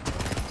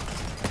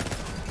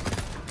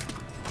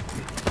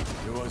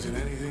 There wasn't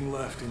anything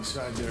left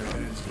inside their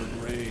heads but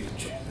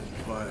rage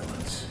and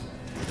violence.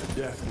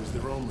 Death was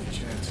their only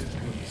chance at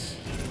peace.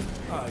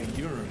 I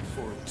yearned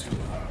for it too.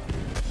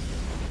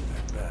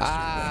 That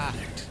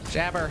bastard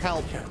Jabber,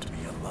 help. kept me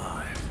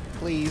alive.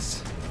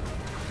 Please.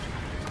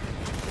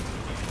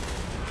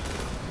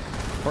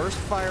 Burst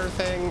fire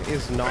thing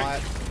is not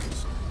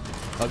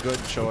a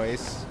good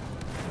choice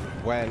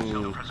when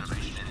you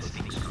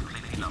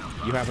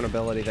have an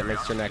ability that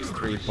makes your next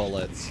 3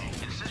 bullets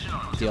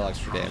deal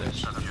extra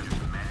damage.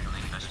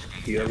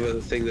 You have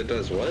a thing that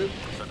does what?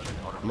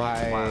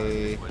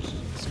 My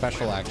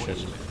special action.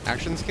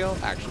 Action skill?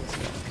 Action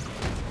skill.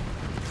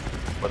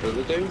 What does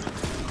it do?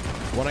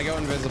 When I go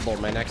invisible,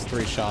 my next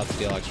 3 shots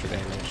deal extra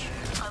damage.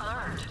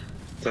 Alert.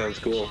 Sounds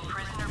cool.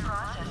 Prisoner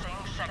processing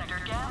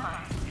Sector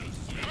Gamma.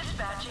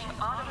 Dispatching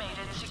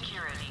automated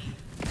security.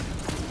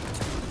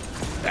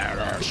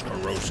 Badass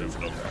corrosive.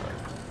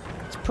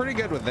 It's pretty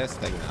good with this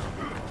thing,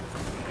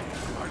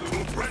 though. My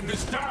little friend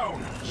is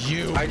down.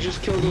 You I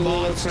just killed a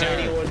little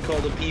tiny one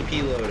called a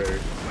PP loader.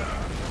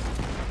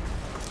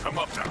 Come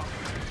up now.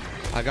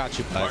 I got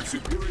you, My bud.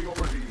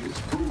 superiority is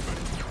proven.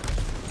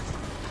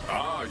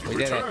 Ah, you We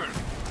did it. returned.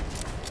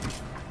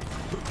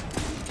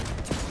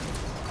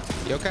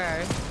 You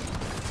okay?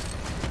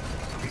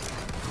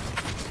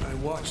 I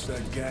watched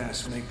that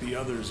gas make the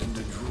others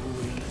into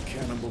drooling,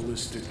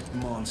 cannibalistic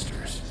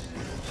monsters.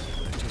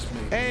 It just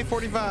made Hey, me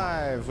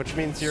 45, which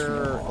means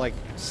you're Small. like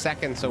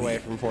seconds away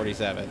from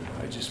 47.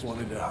 I just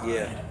wanted to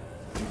hide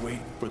and wait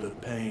for the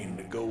pain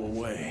to go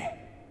away.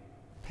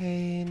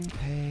 Pain,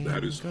 pain,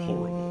 That is go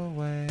horrible.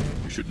 away.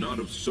 You should not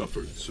have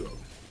suffered so.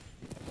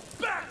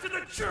 Back to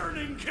the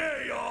churning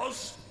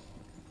chaos.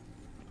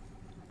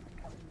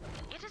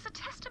 It is a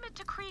testament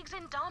to Krieg's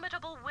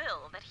indomitable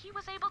will that he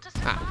was able to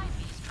survive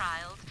these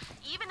trials,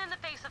 even in the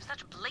face of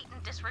such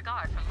blatant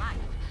disregard for life.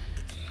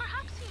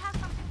 Perhaps he has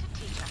something to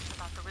teach us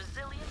about the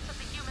resilience of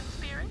the human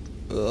spirit?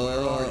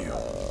 Where are you?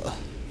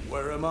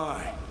 Where am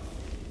I?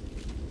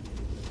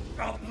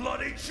 A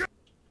bloody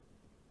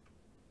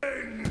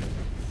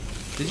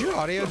Did your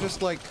audio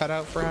just like cut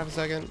out for half a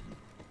second?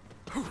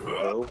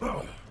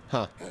 No.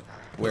 Huh.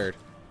 Weird.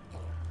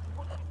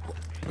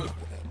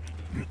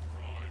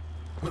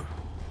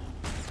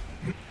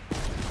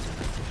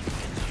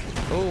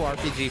 Oh,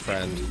 RPG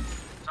friend.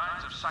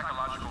 Signs of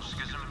psychological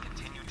schism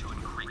continue to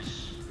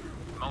increase.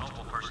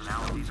 Multiple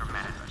personalities are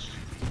manifesting.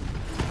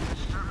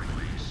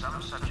 Disturbingly,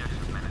 some subjects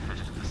have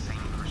manifested the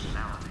same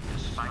personality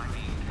despite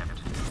being kept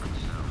to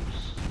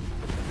themselves.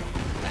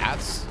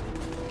 That's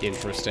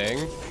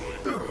interesting.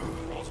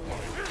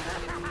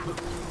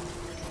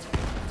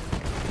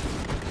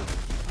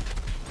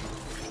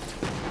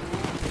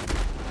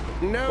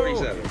 No!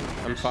 47.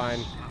 I'm fine.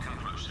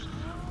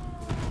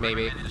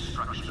 Maybe.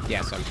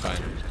 Yes, I'm fine.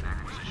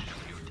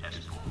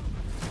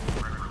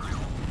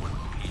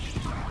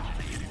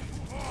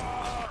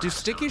 Do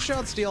sticky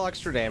shots deal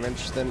extra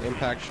damage than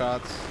impact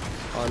shots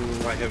on...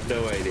 I have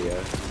no idea.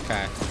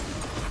 Okay.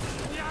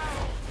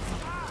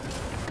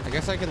 I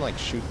guess I can, like,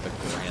 shoot the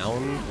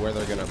ground where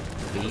they're gonna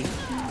be.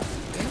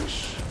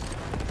 Ish?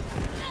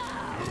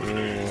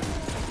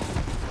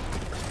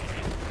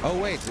 Oh,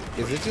 wait.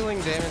 Is it dealing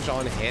damage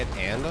on hit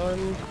and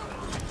on...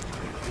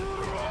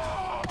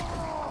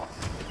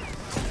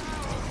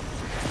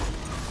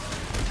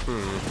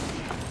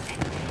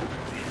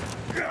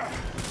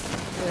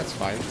 That's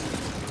fine.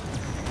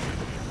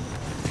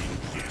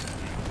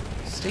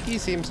 Sticky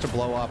seems to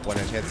blow up when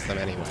it hits them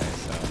anyway,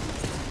 so...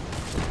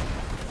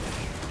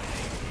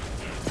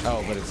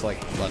 Oh, but it's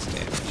like less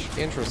damage.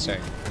 Interesting.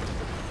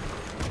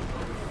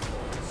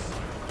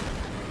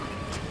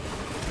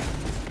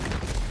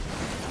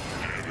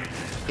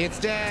 It's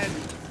dead!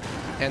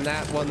 And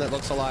that one that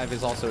looks alive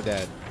is also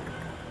dead.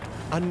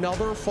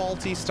 Another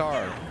faulty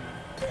star.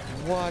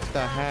 What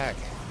the heck?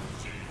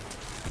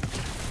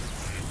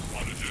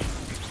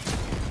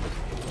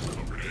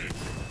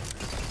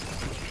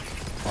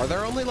 Are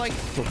there only like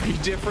 3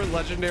 different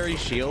legendary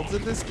shields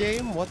in this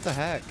game? What the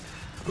heck?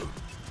 I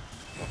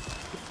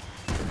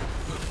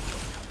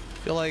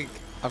feel like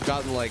I've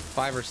gotten like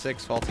 5 or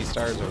 6 faulty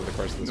stars over the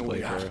course of this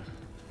playthrough.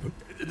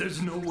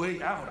 There's no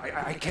way out.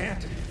 I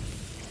can't.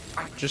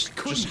 Just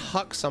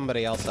huck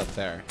somebody else up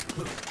there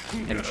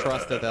and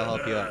trust that they'll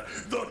help you out.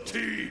 The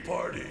tea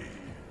party.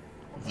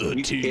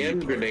 You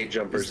can grenade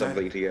jump or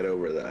something to get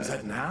over that. Is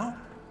that now?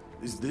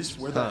 Is this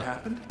where that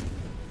happened?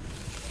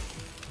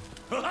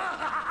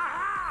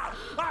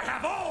 I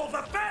have all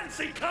the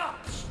fancy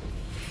cups!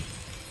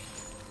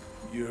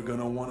 You're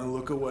gonna want to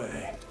look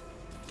away.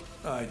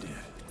 I did.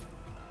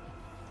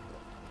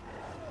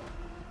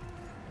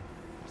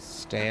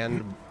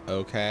 Stand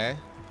okay.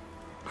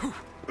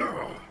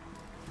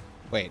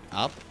 Wait,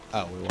 up?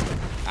 Oh, we want to...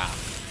 Ah.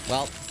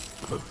 Well.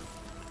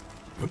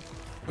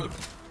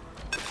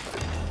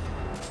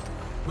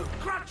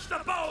 Crunch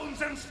the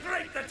bones and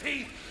scrape the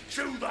teeth,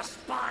 chew the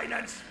spine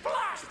and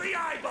splash the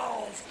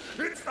eyeballs.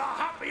 It's the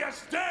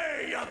happiest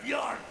day of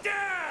your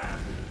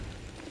death!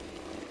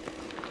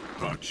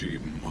 Hachi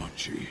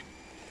Machi.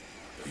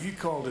 He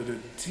called it a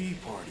tea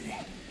party.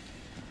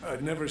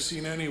 I'd never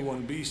seen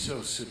anyone be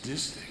so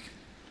sadistic,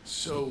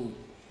 so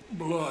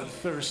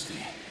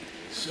bloodthirsty,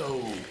 so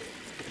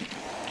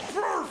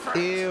perfect.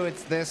 Ew,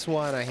 it's this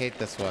one. I hate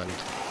this one.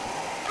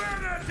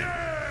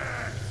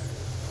 Benedict!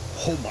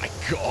 Oh my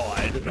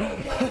god. No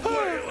more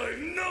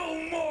wailing,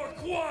 no more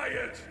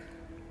quiet.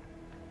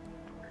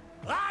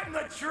 I'm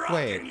the truck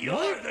Wait, and you're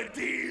what? the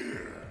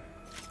deer.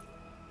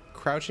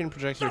 Crouching,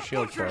 project your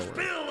shield forward.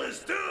 Bill is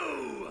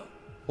due.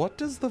 What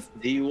does the...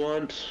 Do you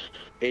want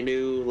a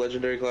new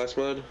legendary class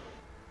mod?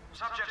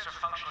 Subjects are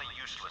functionally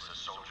useless as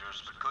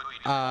soldiers, but could be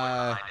deployed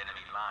behind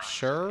enemy lines.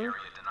 Sure. Area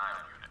denial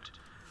unit.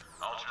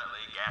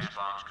 Alternately, gas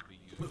bombs could be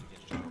used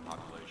against general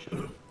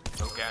population.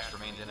 No gas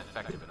remains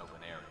ineffective in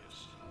open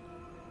areas.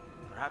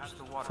 Perhaps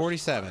the water...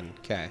 47.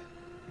 Okay.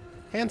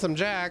 Handsome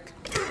Jack.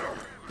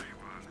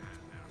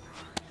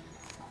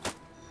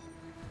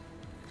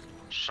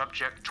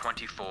 Subject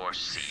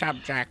 24C.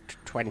 Subject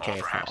 24. Or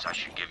perhaps I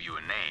should give you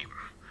a name.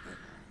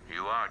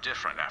 You are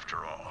different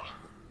after all.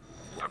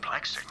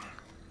 Perplexing.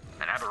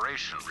 An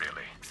aberration,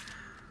 really.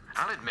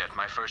 I'll admit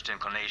my first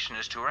inclination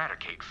is to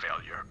eradicate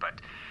failure, but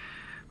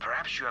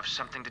perhaps you have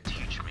something to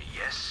teach me,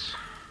 yes?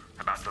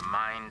 About the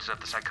minds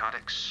of the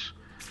psychotics?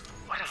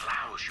 What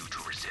allows you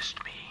to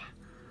resist me?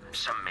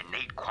 Some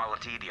innate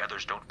quality the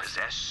others don't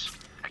possess?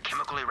 A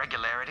chemical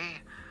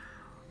irregularity?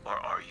 Or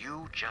are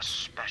you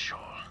just special?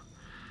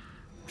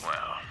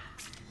 Well,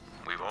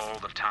 we've all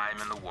the time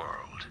in the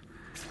world.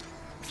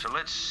 So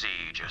let's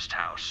see just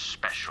how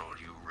special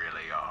you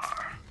really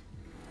are.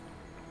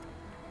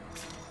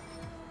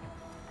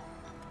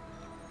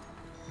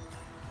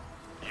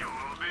 You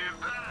will be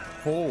back.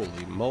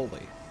 Holy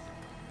moly.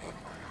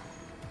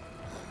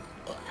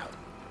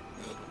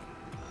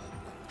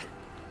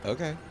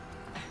 Okay.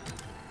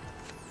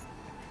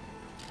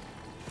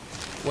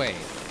 Wait.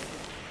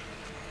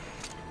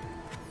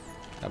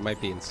 That might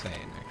be insane,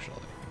 actually.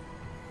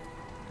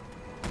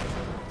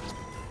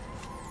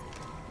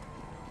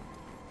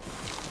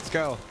 Let's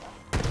go.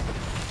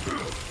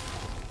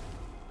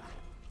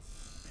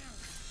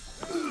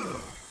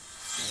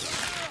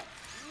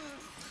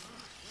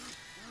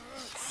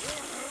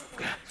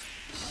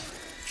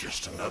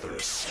 Just another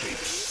escaped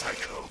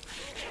psycho.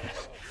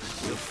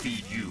 We'll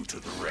feed you to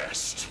the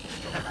rest.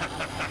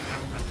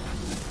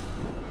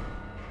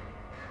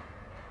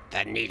 The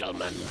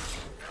Needleman.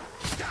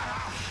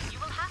 You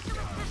will have to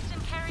assist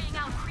in carrying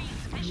out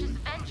Krieg's vicious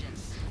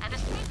vengeance and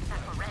escape that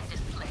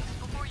horrendous place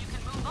before you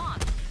can move on.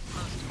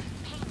 Most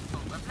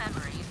painful of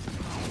memories.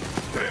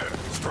 There,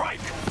 strike!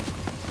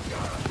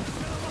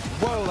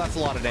 Whoa, that's a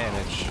lot of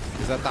damage.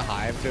 Is that the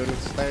hive doing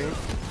its thing?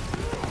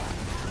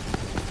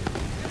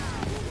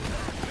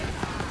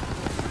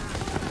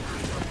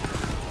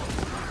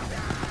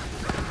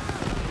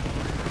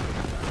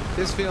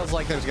 This feels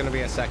like there's gonna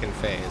be a second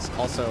phase.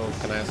 Also,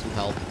 can I have some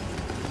help?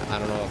 I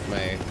don't know if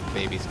my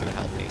baby's gonna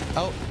help me.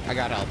 Oh, I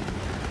got help.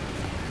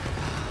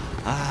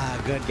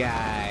 Ah, good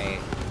guy.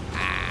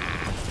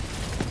 Ah.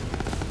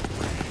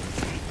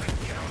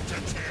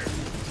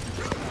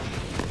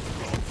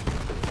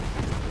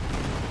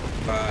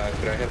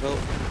 Could I have help?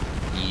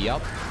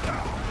 Yup.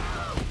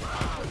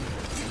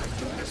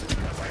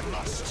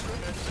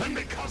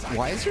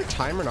 Why is your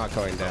timer not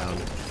going down?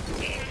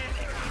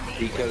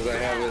 Because I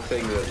have a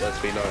thing that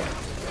lets me know.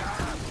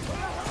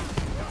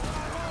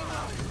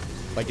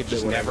 Like it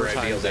just whenever never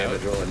I deal times out?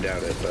 damage rolling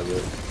down, it does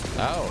it.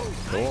 Oh,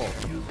 cool.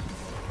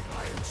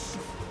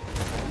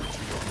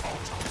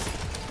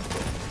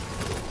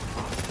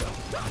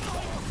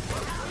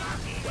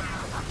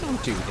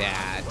 Don't do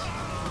that.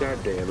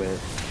 God damn it.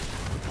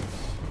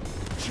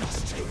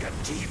 Just take a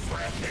deep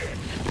breath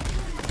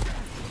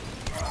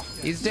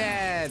in. He's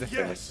dead.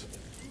 Yes.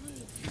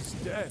 He's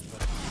dead,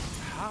 but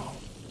how?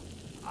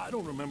 I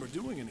don't remember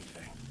doing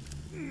anything.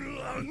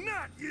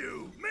 Not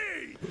you,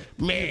 me!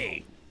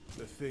 Me.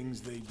 The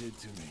things they did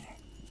to me.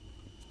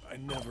 I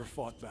never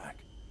fought back.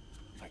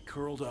 I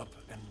curled up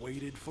and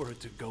waited for it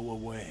to go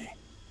away.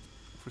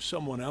 For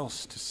someone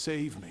else to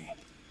save me.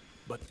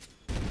 But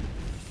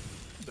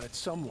that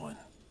someone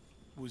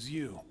was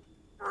you.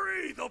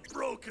 Free the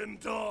broken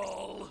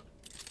doll!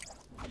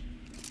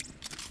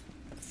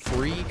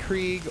 Free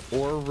Krieg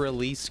or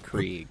release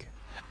Krieg?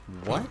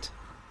 What?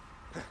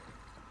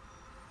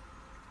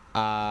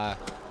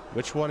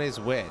 Which one is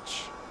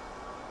which?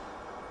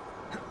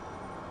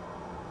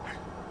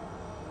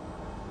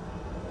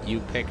 You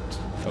picked,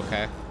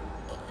 okay.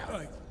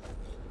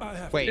 I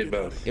have Wait, to get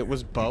out of it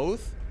was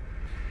both?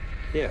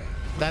 Yeah.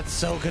 That's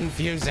so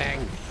confusing.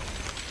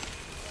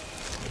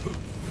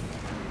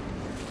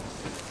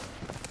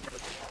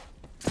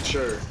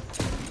 Sure.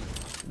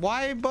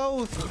 Why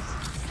both?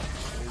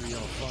 Maybe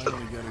I'll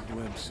finally get a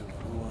glimpse of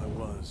who I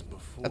was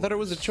before. I thought it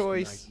was a this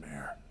choice.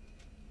 Nightmare.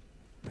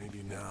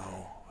 Maybe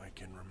now I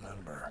can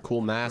remember.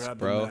 Cool mask, Grab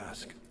bro. The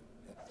mask.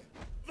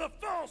 The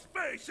false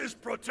face is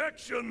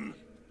protection!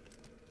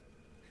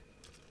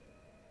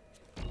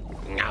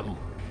 Nom.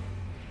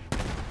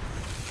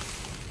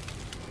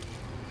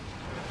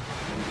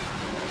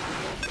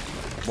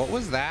 What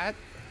was that?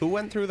 Who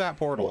went through that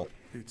portal?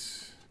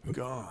 It's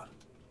gone.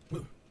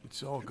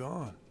 It's all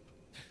gone.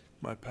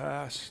 My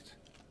past,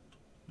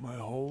 my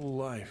whole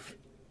life.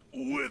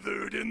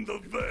 Withered in the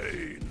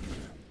vein!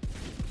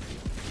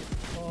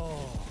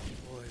 Oh,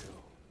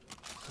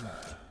 boy.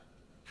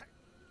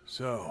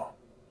 So,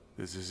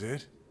 this is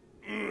it?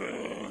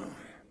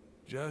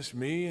 Just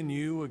me and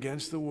you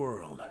against the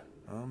world.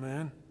 Oh,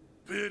 man?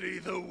 Pity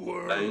the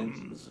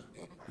worms!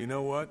 You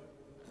know what?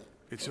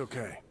 It's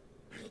okay.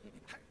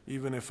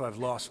 Even if I've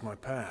lost my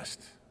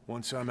past,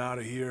 once I'm out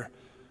of here,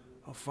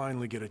 I'll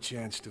finally get a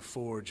chance to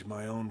forge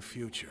my own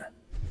future.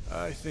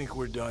 I think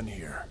we're done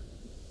here.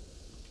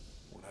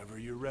 Whenever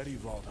you're ready,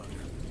 Vault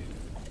Hunter.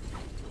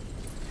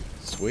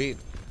 Sweet.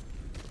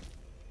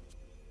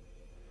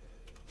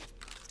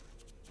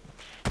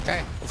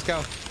 Okay, let's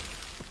go.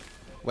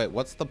 Wait,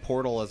 what's the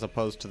portal as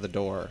opposed to the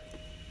door?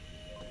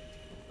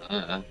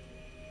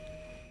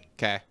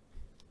 Okay.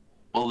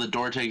 Well, the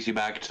door takes you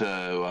back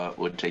to,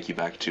 would take you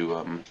back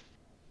to,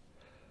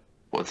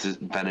 what's his,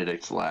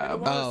 Benedict's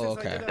lab. Oh,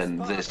 okay.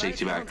 And this takes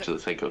you back to the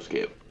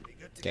Psychoscape.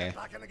 Okay.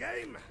 Back in the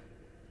game!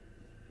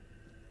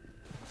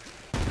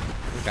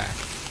 Okay.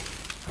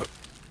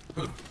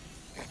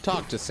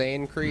 Talk to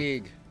Sane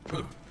Krieg.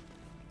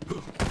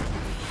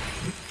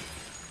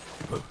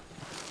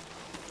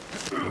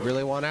 You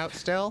really want out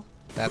still?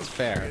 That's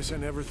fair. Guess I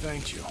never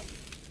thanked you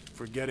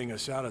for getting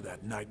us out of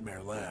that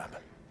nightmare lab.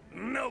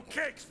 No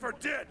cakes for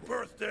dead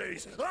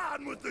birthdays!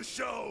 On with the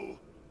show!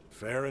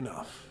 Fair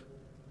enough.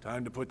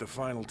 Time to put the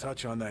final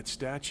touch on that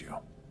statue.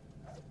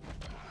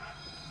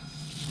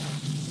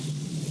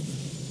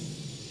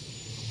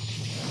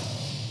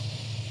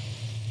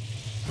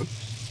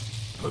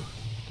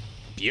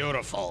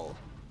 Beautiful.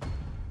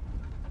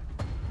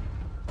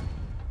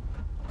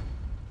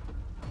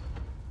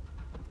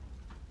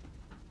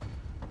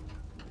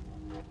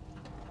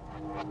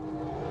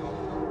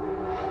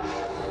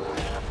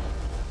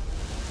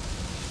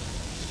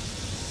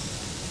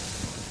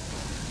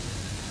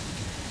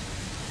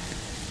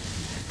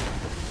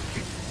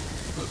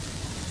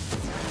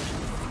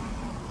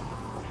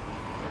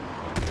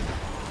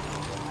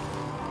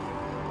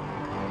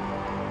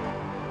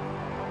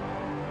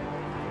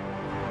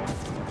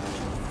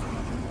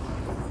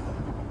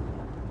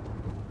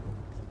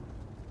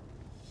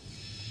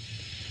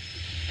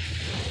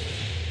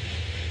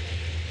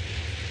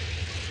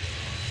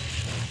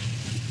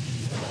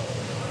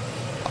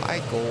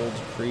 gold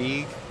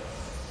Krieg.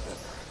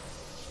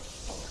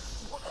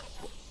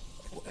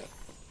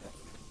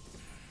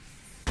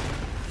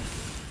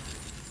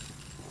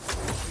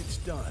 It's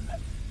done.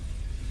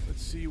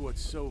 Let's see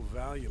what's so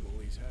valuable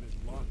he's had it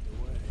locked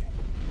away.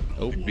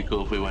 Oh, It'd be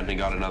cool if we went and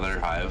got another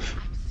hive.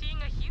 Seeing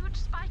a huge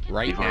spike in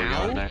Right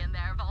now? in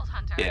there, Vault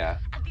Hunter. Yeah.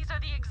 And these are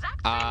the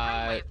exact same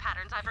brainwave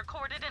patterns I've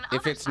recorded in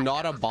if other it's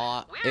not a cycles.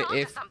 bot, We're onto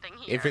if something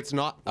here. it's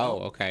not, oh,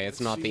 okay,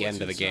 it's not the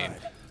end of the game.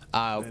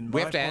 Then We my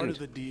have to part end. of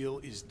the deal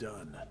is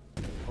done.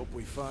 Hope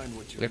we find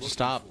what you're We have to looking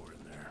stop. for in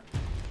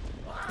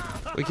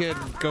there. We could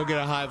go get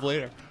a hive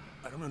later.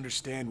 I don't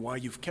understand why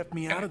you've kept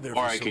me out of there Or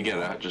for I so could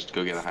long. just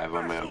go get a hive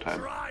on my own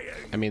time.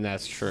 I mean,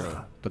 that's true.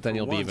 But then For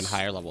you'll be even once,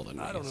 higher level than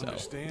me, I don't so,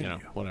 understand you know,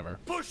 you. whatever.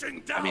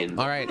 Pushing down. I mean,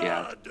 All right,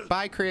 yeah.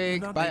 Bye,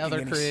 Krieg. Not Bye, making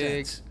other any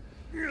Krieg. sense.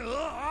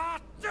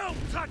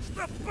 Don't touch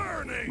the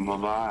burning. Bye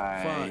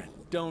bye. Fine,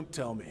 don't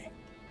tell me.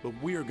 But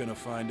we're gonna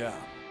find out.